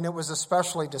Halloween, it was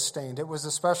especially disdained. It was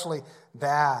especially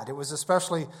bad. It was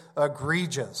especially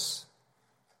egregious.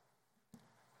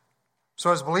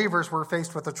 So as believers, we're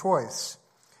faced with a choice.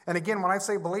 And again, when I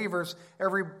say believers,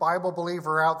 every Bible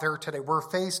believer out there today, we're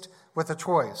faced with a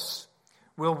choice.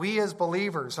 Will we as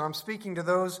believers, and I'm speaking to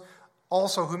those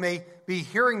also who may be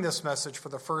hearing this message for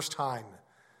the first time.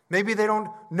 Maybe they don't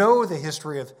know the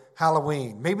history of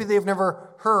Halloween. Maybe they've never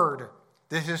heard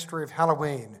the history of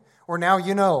Halloween. Or now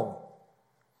you know.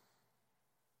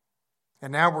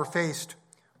 And now we're faced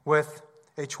with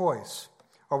a choice.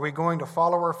 Are we going to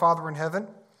follow our Father in heaven?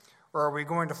 Or are we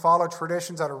going to follow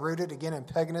traditions that are rooted, again, in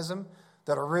paganism,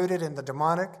 that are rooted in the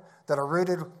demonic, that are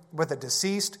rooted with the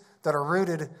deceased, that are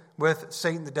rooted with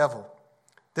Satan the devil?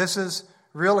 This is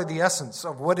really the essence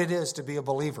of what it is to be a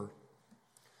believer.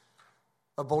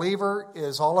 A believer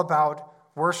is all about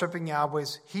worshiping Yahweh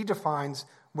as he defines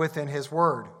within his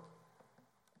word.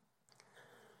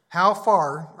 How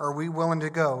far are we willing to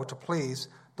go to please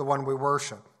the one we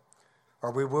worship?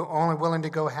 Are we only willing to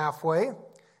go halfway,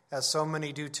 as so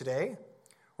many do today?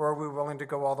 Or are we willing to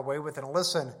go all the way with it? And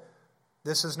listen,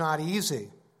 this is not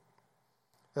easy,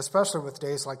 especially with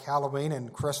days like Halloween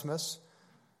and Christmas.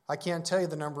 I can't tell you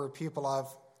the number of people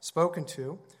I've spoken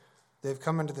to. They've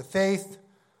come into the faith.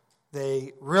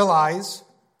 They realize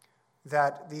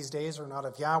that these days are not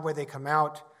of Yahweh. They come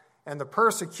out, and the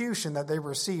persecution that they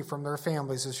receive from their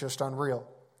families is just unreal,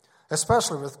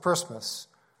 especially with Christmas.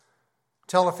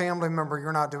 Tell a family member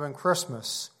you're not doing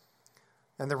Christmas,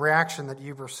 and the reaction that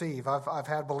you receive. I've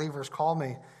had believers call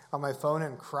me on my phone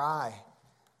and cry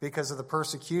because of the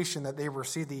persecution that they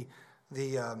receive, the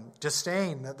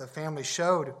disdain that the family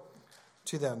showed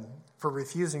to them for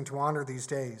refusing to honor these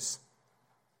days.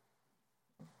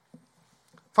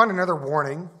 Find another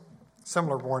warning,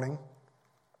 similar warning.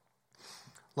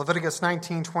 Leviticus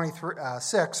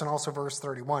 19:26 and also verse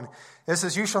 31. It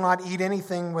says, "You shall not eat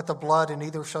anything with the blood, and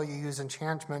neither shall you use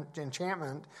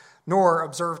enchantment, nor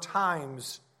observe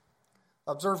times."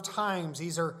 Observe times.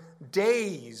 These are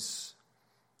days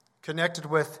connected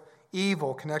with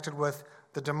evil, connected with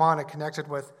the demonic, connected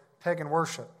with pagan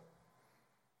worship.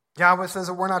 Yahweh says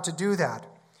that we're not to do that.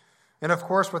 And of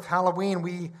course, with Halloween,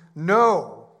 we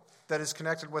know that is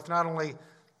connected with not only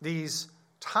these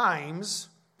times,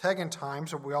 pagan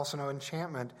times, but we also know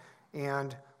enchantment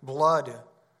and blood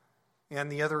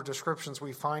and the other descriptions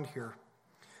we find here.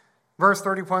 Verse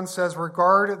 31 says,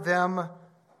 regard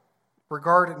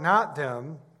not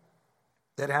them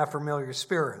that have familiar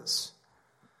spirits,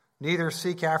 neither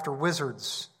seek after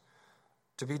wizards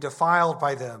to be defiled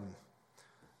by them.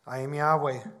 I am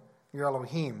Yahweh, your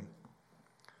Elohim.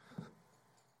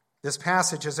 This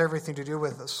passage has everything to do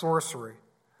with sorcery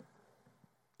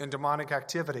and demonic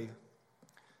activity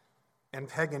and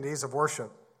pagan days of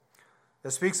worship. It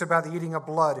speaks about the eating of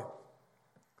blood,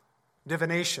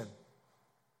 divination,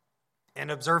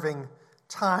 and observing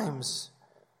times.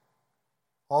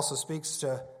 Also speaks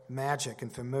to magic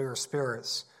and familiar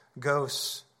spirits,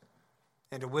 ghosts,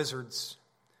 and to wizards.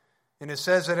 And it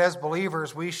says that as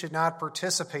believers, we should not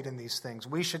participate in these things.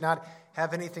 We should not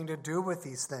have anything to do with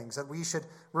these things, that we should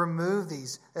remove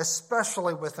these,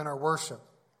 especially within our worship.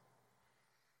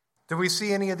 Do we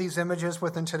see any of these images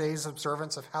within today's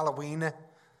observance of Halloween?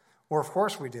 Well, of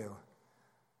course we do.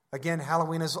 Again,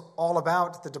 Halloween is all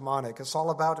about the demonic. It's all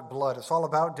about blood. It's all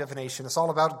about divination. It's all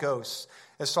about ghosts.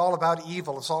 It's all about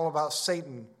evil. It's all about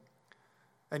Satan.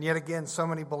 And yet again, so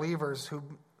many believers who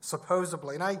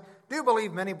supposedly, and I do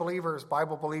believe many believers,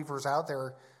 Bible believers out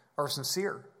there, are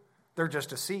sincere. They're just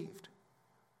deceived.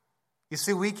 You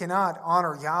see, we cannot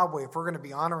honor Yahweh if we're going to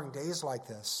be honoring days like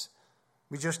this.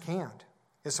 We just can't.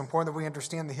 It's important that we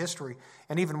understand the history,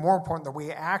 and even more important that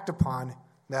we act upon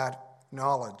that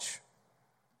knowledge.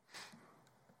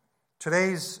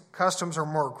 Today's customs are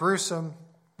more gruesome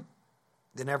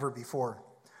than ever before.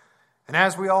 And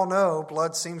as we all know,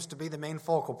 blood seems to be the main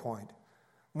focal point.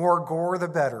 More gore, the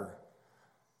better.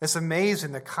 It's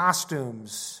amazing the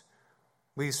costumes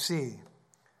we see.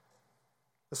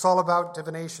 It's all about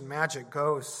divination, magic,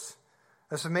 ghosts.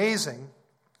 It's amazing.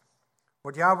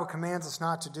 What Yahweh commands us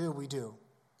not to do, we do.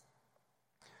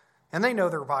 And they know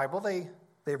their Bible.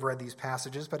 They've read these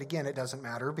passages, but again, it doesn't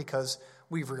matter because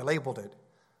we've relabeled it.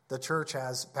 The church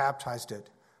has baptized it.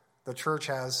 The church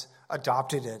has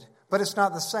adopted it. But it's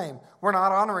not the same. We're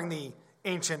not honoring the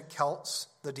ancient Celts,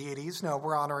 the deities. No,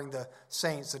 we're honoring the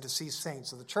saints, the deceased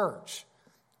saints of the church.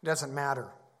 It doesn't matter.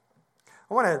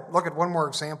 I want to look at one more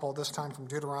example, this time from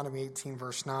Deuteronomy 18,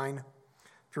 verse 9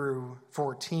 through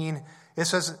 14. It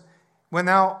says, when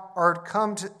thou art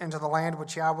come into the land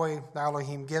which Yahweh thy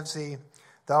Elohim gives thee,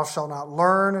 thou shalt not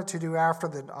learn to do after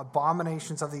the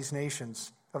abominations of those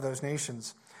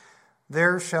nations.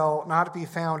 There shall not be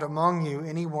found among you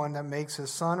anyone that makes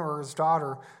his son or his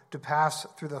daughter to pass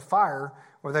through the fire,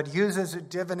 or that uses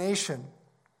divination,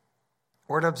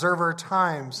 or an observer of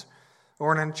times,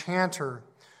 or an enchanter,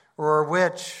 or a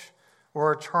witch,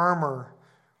 or a charmer,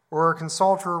 or a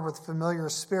consulter with familiar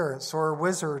spirits, or a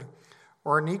wizard,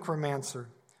 or a necromancer.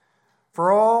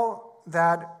 For all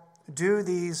that do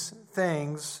these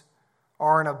things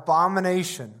are an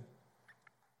abomination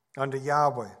unto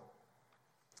Yahweh.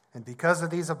 And because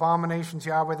of these abominations,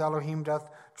 Yahweh the Elohim doth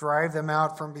drive them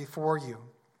out from before you.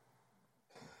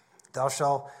 Thou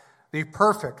shalt be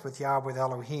perfect with Yahweh the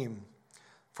Elohim.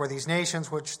 For these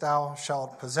nations which thou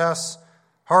shalt possess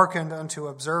hearkened unto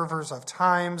observers of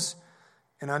times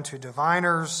and unto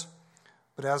diviners.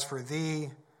 But as for thee,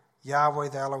 Yahweh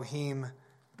the Elohim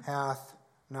hath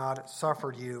not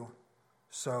suffered you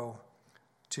so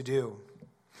to do.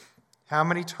 How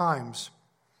many times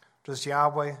does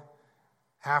Yahweh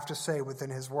have to say within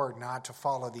his word not to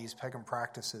follow these pagan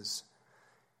practices?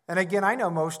 And again, I know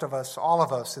most of us, all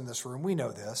of us in this room, we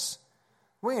know this.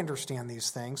 We understand these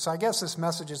things. So I guess this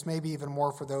message is maybe even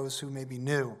more for those who may be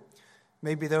new.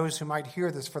 Maybe those who might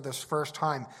hear this for this first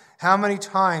time. How many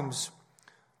times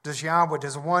does Yahweh,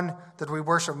 does one that we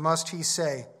worship, must he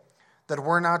say that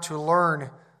we're not to learn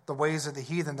the ways of the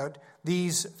heathen, that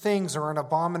these things are an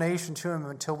abomination to him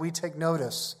until we take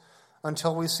notice,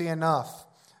 until we see enough,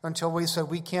 until we say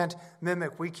we can't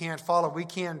mimic, we can't follow, we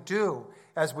can't do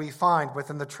as we find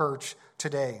within the church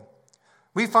today.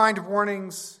 We find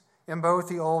warnings in both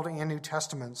the Old and New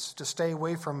Testaments to stay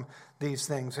away from these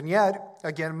things. And yet,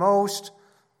 again, most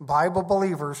Bible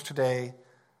believers today,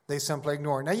 they simply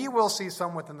ignore. Now, you will see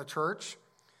some within the church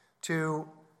to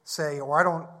say, oh, I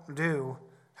don't do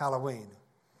Halloween.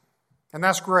 And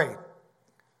that's great.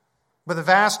 But the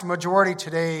vast majority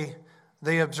today,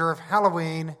 they observe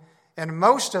Halloween, and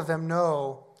most of them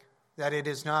know that it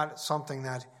is not something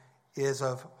that is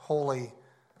of holy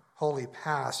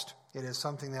past. It is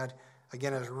something that,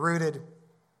 again, is rooted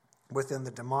within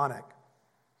the demonic.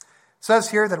 It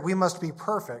says here that we must be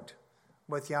perfect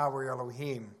with Yahweh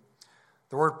Elohim.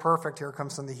 The word perfect here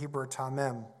comes from the Hebrew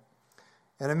tamim.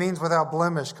 And it means without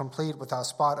blemish, complete, without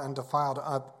spot, undefiled,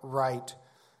 upright,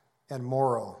 and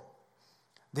moral.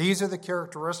 These are the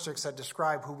characteristics that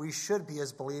describe who we should be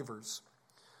as believers.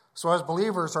 So as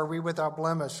believers, are we without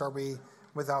blemish? Are we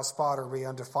without spot? Are we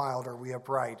undefiled? Are we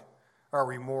upright? Are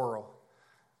we moral?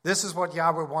 This is what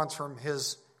Yahweh wants from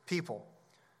his people.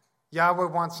 Yahweh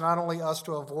wants not only us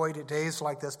to avoid days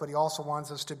like this, but he also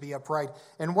wants us to be upright.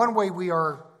 And one way we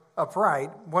are upright,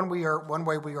 one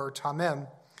way we are tamim,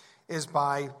 is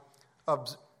by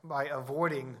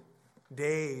avoiding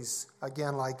days,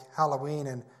 again, like Halloween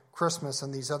and Christmas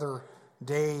and these other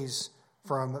days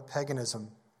from paganism.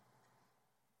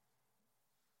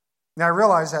 Now, I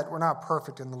realize that we're not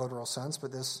perfect in the literal sense,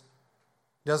 but this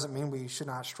doesn't mean we should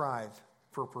not strive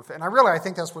for perfection. And I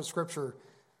think that's what Scripture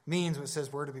means when it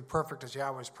says we're to be perfect as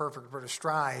Yahweh is perfect. We're to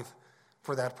strive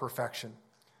for that perfection.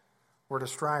 We're to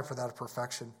strive for that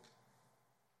perfection.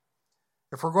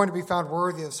 If we're going to be found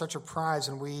worthy of such a prize,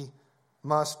 and we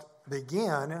must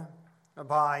begin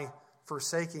by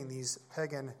forsaking these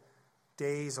pagan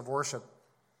days of worship.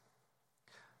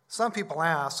 Some people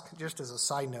ask, just as a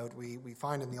side note, we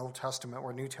find in the Old Testament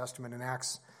or New Testament in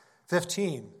Acts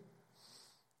 15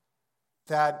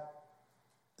 that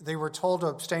they were told to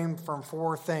abstain from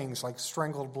 4 things like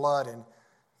strangled blood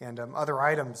and other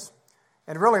items.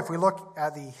 And really, if we look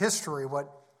at the history, what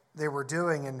they were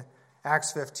doing in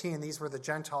Acts 15, these were the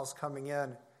Gentiles coming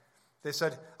in. They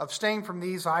said, abstain from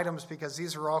these items because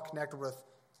these are all connected with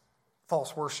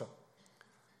false worship.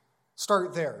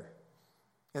 Start there.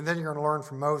 And then you're going to learn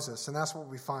from Moses. And that's what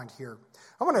we find here.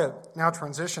 I want to now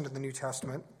transition to the New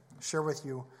Testament, share with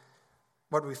you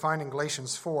what we find in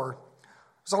Galatians 4.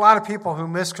 There's a lot of people who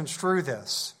misconstrue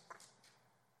this.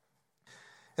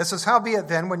 It says, howbeit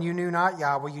then, when you knew not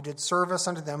Yahweh, you did service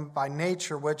unto them by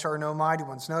nature, which are no mighty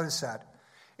ones. Notice that.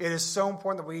 It is so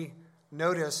important that we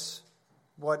notice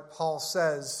what Paul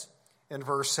says in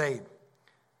verse 8.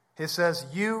 He says,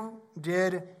 you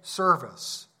did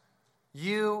service.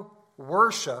 You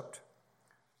worshipped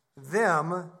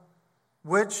them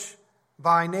which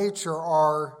by nature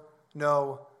are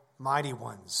no mighty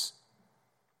ones.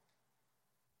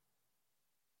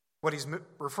 what he's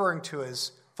referring to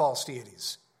as false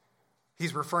deities.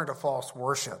 He's referring to false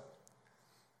worship.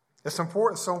 It's so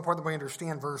important that we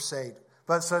understand verse 8.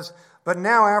 But it says, but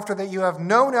now after that you have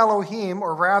known Elohim,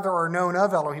 or rather are known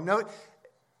of Elohim.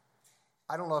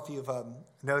 I don't know if you've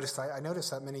noticed, I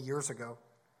noticed that many years ago.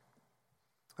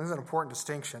 This is an important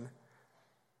distinction.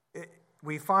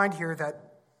 We find here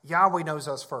that Yahweh knows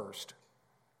us first.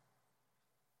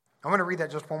 I want to read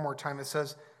that just one more time. It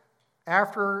says,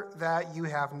 after that you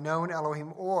have known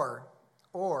Elohim, or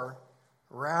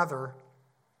rather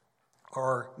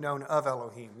are known of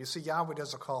Elohim. You see, Yahweh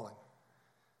does a calling.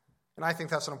 And I think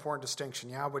that's an important distinction.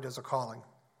 Yahweh does a calling.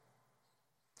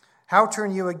 How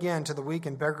turn you again to the weak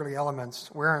and beggarly elements,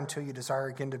 whereunto you desire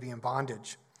again to be in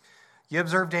bondage? You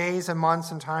observe days and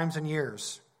months and times and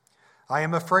years. I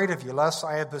am afraid of you, lest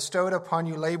I have bestowed upon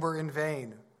you labor in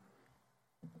vain.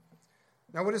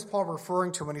 Now, what is Paul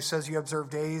referring to when he says you observe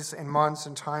days and months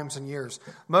and times and years?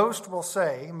 Most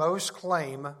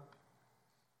claim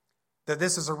that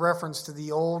this is a reference to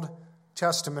the Old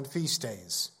Testament feast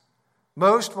days.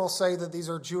 Most will say that these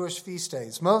are Jewish feast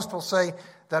days. Most will say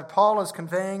that Paul is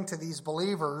conveying to these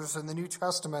believers in the New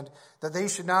Testament that they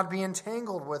should not be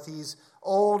entangled with these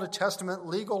Old Testament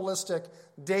legalistic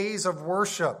days of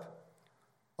worship,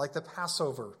 like the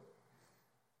Passover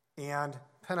and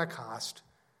Pentecost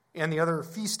and the other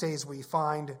feast days we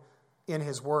find in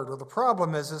his word. Well, the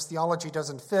problem is this theology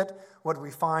doesn't fit what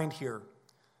we find here.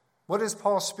 What is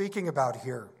Paul speaking about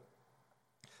here?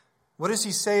 What does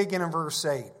he say again in verse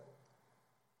 8?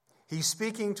 He's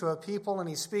speaking to a people, and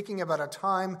he's speaking about a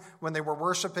time when they were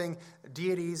worshiping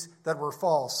deities that were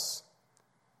false.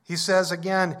 He says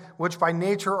again, which by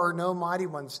nature are no mighty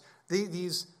ones.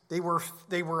 They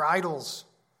were idols.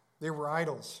 They were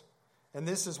idols. And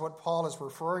this is what Paul is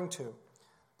referring to.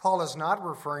 Paul is not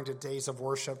referring to days of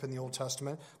worship in the Old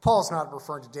Testament. Paul is not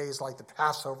referring to days like the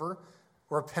Passover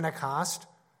or Pentecost.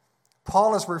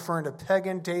 Paul is referring to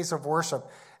pagan days of worship.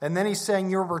 And then he's saying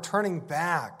you're returning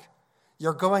back.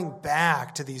 You're going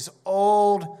back to these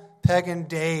old pagan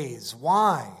days.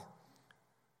 Why?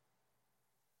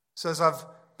 It says, I've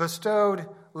bestowed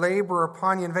labor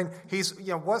upon you in vain.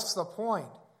 What's the point?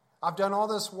 I've done all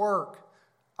this work.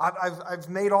 I've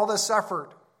made all this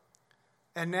effort.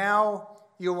 And now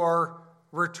you are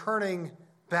returning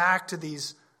back to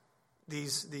these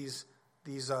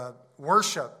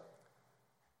worship,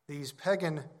 these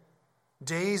pagan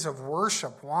days of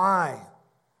worship. Why?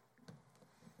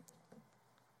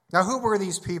 Now, who were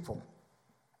these people?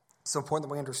 It's important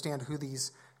that we understand who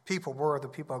these people were, the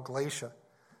people of Galatia.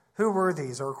 Who were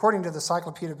these? Or according to the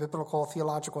Encyclopedia of Biblical,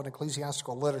 Theological, and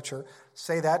Ecclesiastical Literature,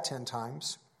 say that 10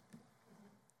 times.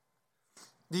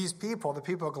 These people, the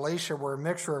people of Galatia, were a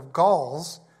mixture of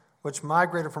Gauls, which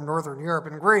migrated from northern Europe,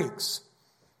 and Greeks.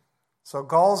 So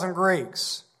Gauls and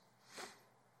Greeks.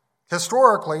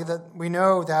 Historically, that we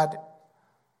know that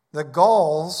the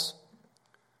Gauls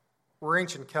were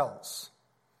ancient Celts.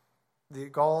 The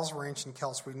Gauls were ancient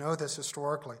Celts. We know this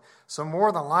historically. So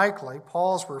more than likely,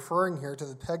 Paul's referring here to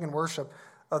the pagan worship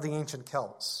of the ancient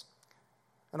Celts,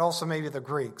 and also maybe the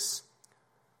Greeks.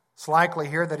 It's likely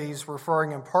here that he's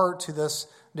referring in part to this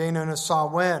day known as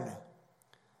Samhain.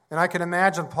 And I can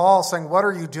imagine Paul saying, what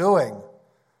are you doing?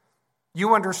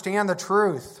 You understand the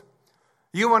truth.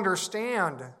 You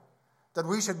understand that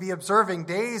we should be observing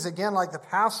days again like the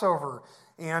Passover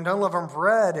and unleavened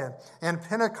bread and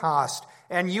Pentecost.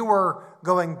 And you were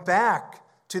going back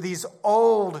to these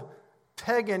old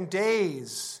pagan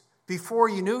days before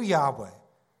you knew Yahweh.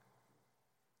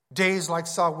 Days like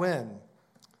Samhain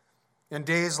and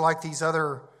days like these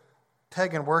other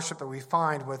pagan worship that we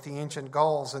find with the ancient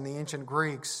Gauls and the ancient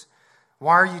Greeks.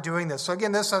 Why are you doing this? So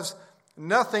again, this has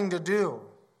nothing to do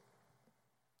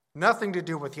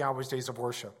with Yahweh's days of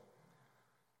worship.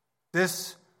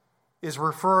 This is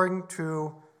referring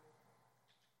to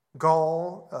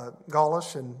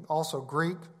Gaulish and also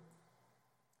Greek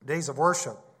days of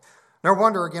worship. No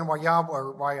wonder again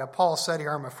why Paul said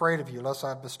here, I'm afraid of you, lest I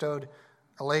have bestowed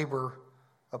a labor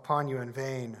upon you in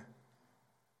vain.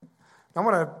 I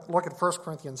want to look at 1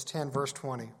 Corinthians 10, verse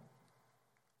 20.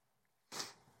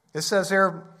 It says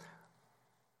there,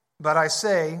 but I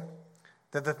say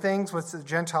that the things which the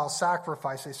Gentiles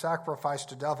sacrifice, they sacrifice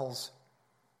to devils,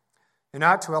 and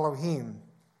not to Elohim.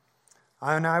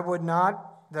 And I would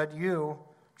not that you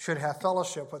should have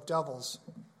fellowship with devils.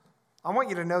 I want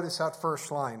you to notice that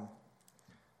first line.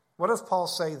 What does Paul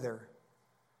say there?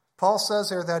 Paul says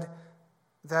there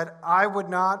that I would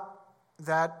not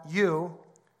that you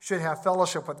should have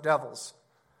fellowship with devils.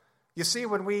 You see,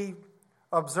 when we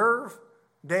observe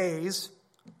days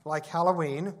like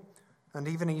Halloween and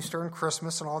even Easter and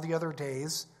Christmas and all the other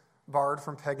days barred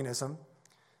from paganism.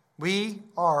 We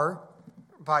are,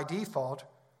 by default,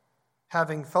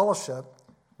 having fellowship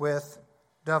with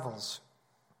devils.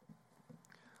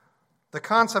 The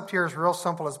concept here is real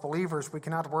simple. As believers, we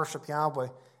cannot worship Yahweh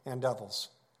and devils.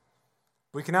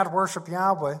 We cannot worship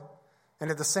Yahweh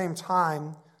and at the same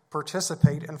time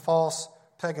participate in false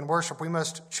pagan worship. We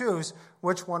must choose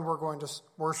which one we're going to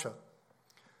worship.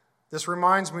 This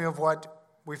reminds me of what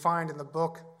we find in the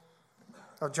book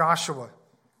of Joshua.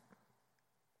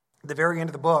 At the very end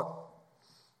of the book,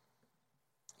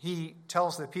 he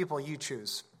tells the people, you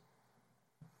choose.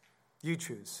 You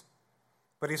choose.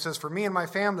 But he says, for me and my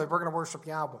family, we're going to worship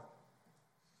Yahweh.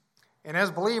 And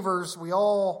as believers, we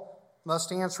all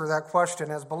must answer that question.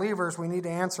 As believers, we need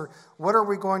to answer, what are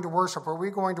we going to worship? Are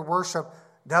we going to worship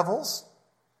devils?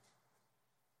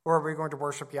 Or are we going to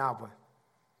worship Yahweh?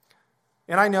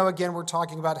 And I know, again, we're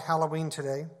talking about Halloween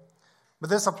today. But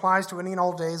this applies to any and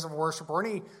all days of worship or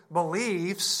any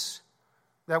beliefs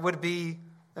that would be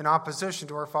in opposition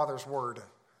to our Father's Word.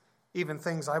 Even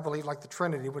things, I believe, like the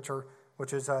Trinity,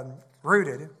 which is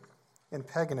rooted in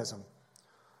paganism.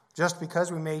 Just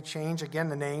because we may change, again,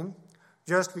 the name,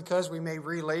 just because we may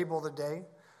relabel the day,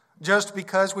 just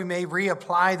because we may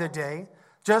reapply the day,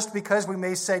 just because we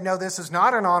may say, no, this is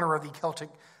not in honor of the Celtic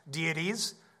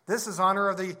deities, this is honor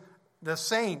of the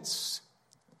saints,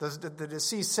 the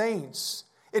deceased saints.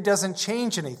 It doesn't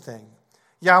change anything.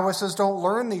 Yahweh says, don't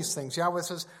learn these things. Yahweh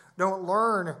says, don't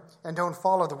learn and don't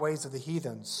follow the ways of the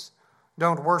heathens.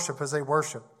 Don't worship as they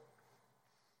worship.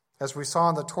 As we saw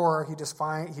in the Torah, he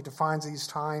defines these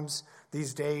times,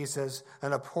 these days, as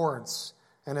an abhorrence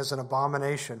and as an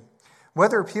abomination.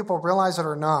 Whether people realize it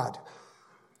or not,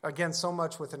 again, so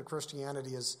much within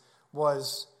Christianity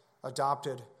was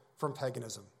adopted from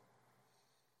paganism.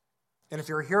 And if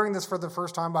you're hearing this for the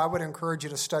first time, I would encourage you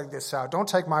to study this out. Don't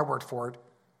take my word for it.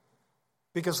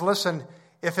 Because listen,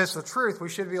 if it's the truth, we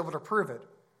should be able to prove it.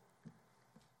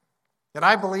 And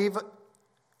I believe,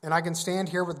 and I can stand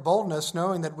here with boldness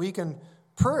knowing that we can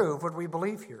prove what we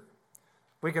believe here.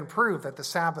 We can prove that the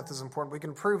Sabbath is important. We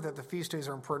can prove that the feast days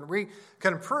are important. We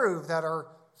can prove that our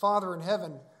Father in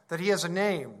heaven, that he has a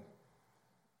name,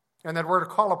 and that we're to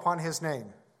call upon his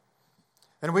name.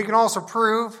 And we can also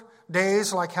prove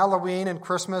days like Halloween and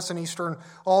Christmas and Easter and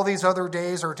all these other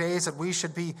days are days that we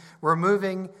should be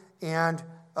removing and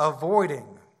avoiding.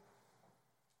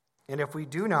 And if we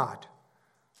do not,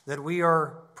 that we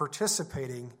are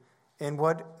participating in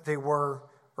what they were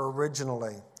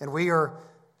originally. And we are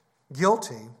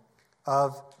guilty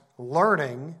of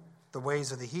learning the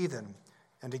ways of the heathen.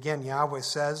 And again, Yahweh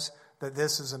says that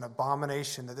this is an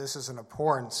abomination, that this is an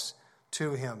abhorrence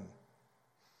to him.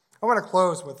 I want to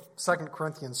close with 2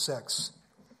 Corinthians 6,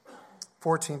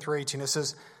 14 through 18. It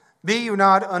says, be you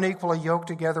not unequally yoked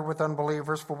together with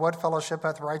unbelievers, for what fellowship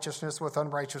hath righteousness with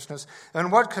unrighteousness?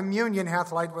 And what communion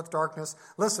hath light with darkness?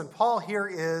 Listen, Paul here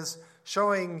is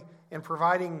showing and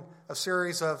providing a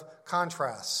series of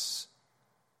contrasts.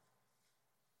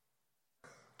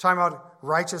 Talking about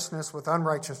righteousness with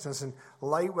unrighteousness and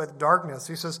light with darkness.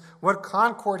 He says, what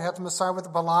concord hath the Messiah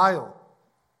with Belial?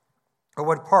 Or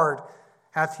what part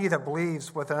hath he that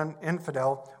believes with an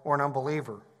infidel or an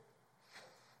unbeliever?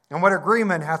 And what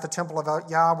agreement hath the temple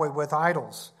of Yahweh with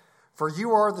idols? For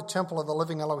you are the temple of the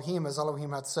living Elohim, as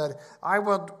Elohim hath said, I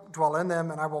will dwell in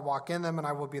them, and I will walk in them, and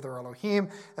I will be their Elohim,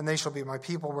 and they shall be my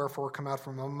people, wherefore come out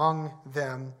from among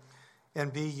them,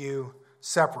 and be you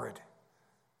separate,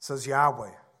 says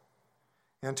Yahweh.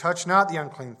 And touch not the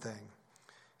unclean thing.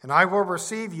 And I will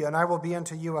receive you, and I will be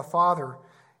unto you a father,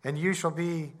 and you shall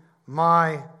be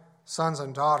my sons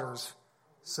and daughters,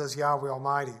 says Yahweh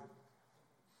Almighty.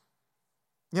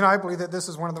 You know, I believe that this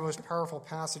is one of the most powerful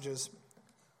passages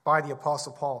by the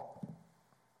Apostle Paul.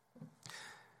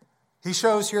 He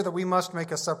shows here that we must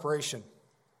make a separation.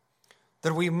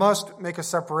 That we must make a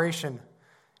separation.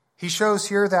 He shows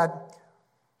here that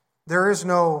there is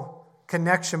no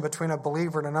connection between a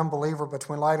believer and an unbeliever,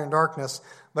 between light and darkness,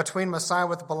 between Messiah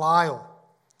with Belial.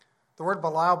 The word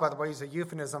Belial, by the way, is a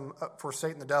euphemism for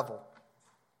Satan the devil.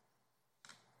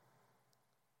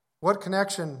 What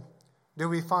connection do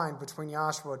we find between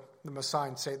Yahshua, the Messiah,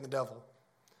 and Satan the devil?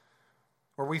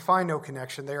 Or we find no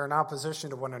connection. They are in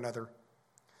opposition to one another.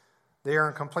 They are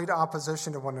in complete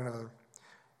opposition to one another.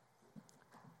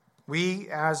 We,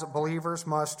 as believers,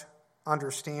 must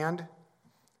understand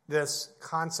this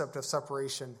concept of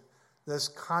separation, this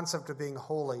concept of being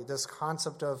holy, this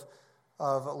concept of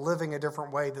living a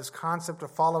different way, this concept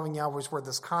of following Yahweh's word,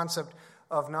 this concept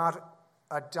of not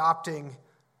adopting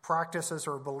practices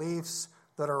or beliefs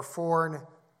that are foreign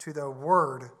to the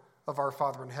word of our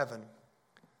Father in heaven.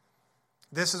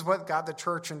 This is what got the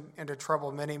church into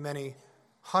trouble many, many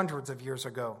hundreds of years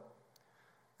ago.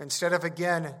 Instead of,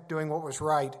 again, doing what was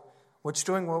right, which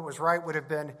doing what was right would have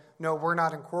been, no, we're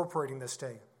not incorporating this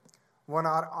day. We're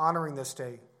not honoring this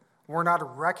day. We're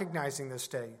not recognizing this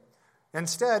day.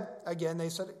 Instead, again, they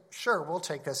said, sure, we'll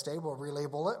take this day, we'll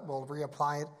relabel it, we'll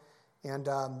reapply it, and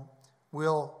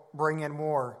we'll bring in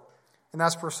more. And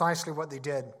that's precisely what they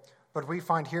did. But we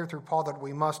find here through Paul that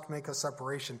we must make a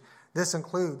separation. This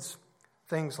includes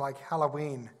things like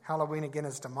Halloween. Halloween, again,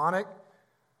 is demonic.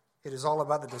 It is all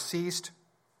about the deceased,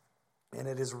 and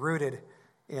it is rooted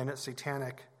in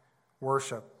satanic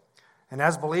worship. And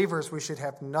as believers, we should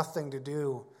have nothing to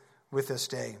do with this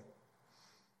day.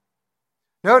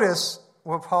 Notice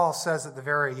what Paul says at the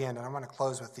very end, and I'm going to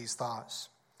close with these thoughts.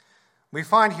 We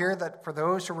find here that for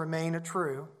those who remain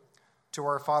true to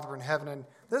our Father in heaven, and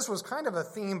this was kind of a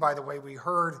theme, by the way, we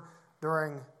heard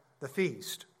during the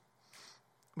feast.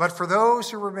 But for those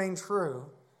who remain true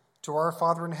to our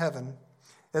Father in heaven,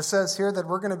 it says here that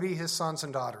we're going to be his sons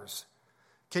and daughters.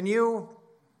 Can you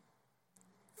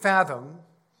fathom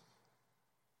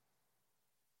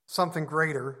something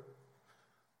greater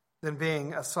than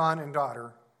being a son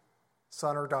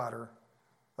or daughter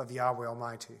of Yahweh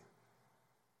Almighty?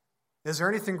 Is there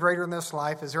anything greater in this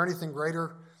life? Is there anything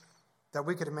greater that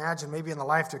we could imagine maybe in the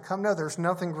life to come? No, there's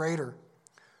nothing greater.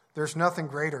 There's nothing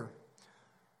greater.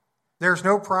 There's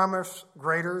no promise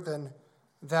greater than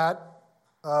that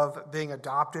of being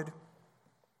adopted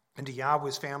into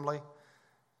Yahweh's family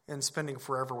and spending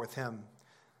forever with him.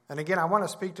 And again, I want to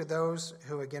speak to those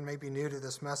who, again, may be new to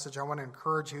this message. I want to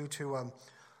encourage you to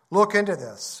look into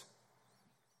this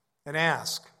and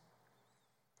ask,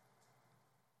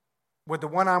 would the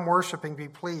one I'm worshiping be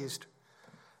pleased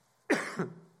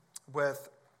with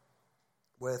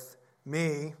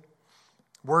me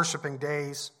worshiping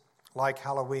days like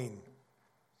Halloween?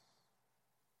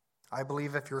 I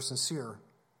believe if you're sincere,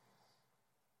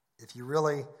 if you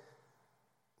really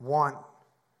want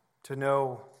to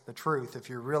know the truth, if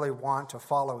you really want to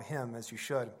follow him as you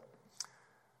should,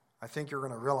 I think you're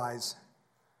going to realize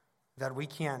that we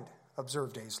can't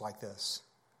observe days like this.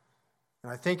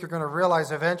 And I think you're going to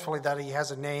realize eventually that he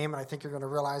has a name, and I think you're going to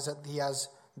realize that he has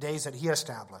days that he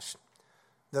established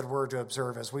that we're to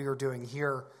observe, as we are doing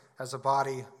here as a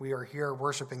body. We are here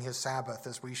worshiping his Sabbath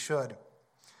as we should.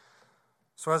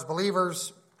 So as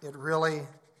believers, it really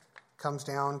comes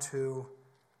down to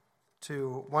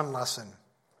one lesson,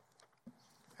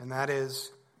 and that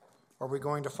is, are we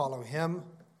going to follow him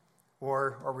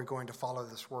or are we going to follow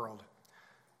this world?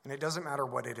 And it doesn't matter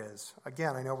what it is.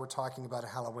 Again, I know we're talking about a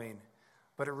Halloween,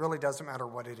 but it really doesn't matter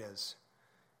what it is.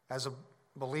 As a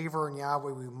believer in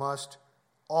Yahweh, we must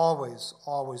always,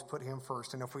 always put him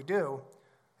first. And if we do,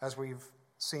 as we've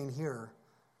seen here,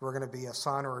 we're going to be a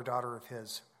son or a daughter of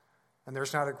his. And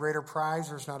there's not a greater prize,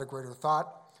 there's not a greater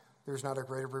thought, there's not a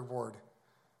greater reward.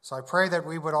 So I pray that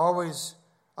we would always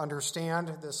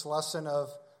understand this lesson of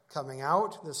coming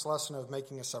out, this lesson of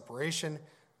making a separation,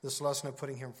 this lesson of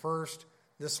putting him first,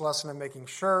 this lesson of making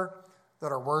sure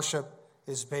that our worship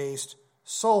is based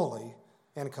solely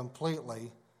and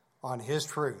completely on his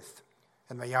truth.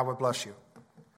 And may Yahweh bless you.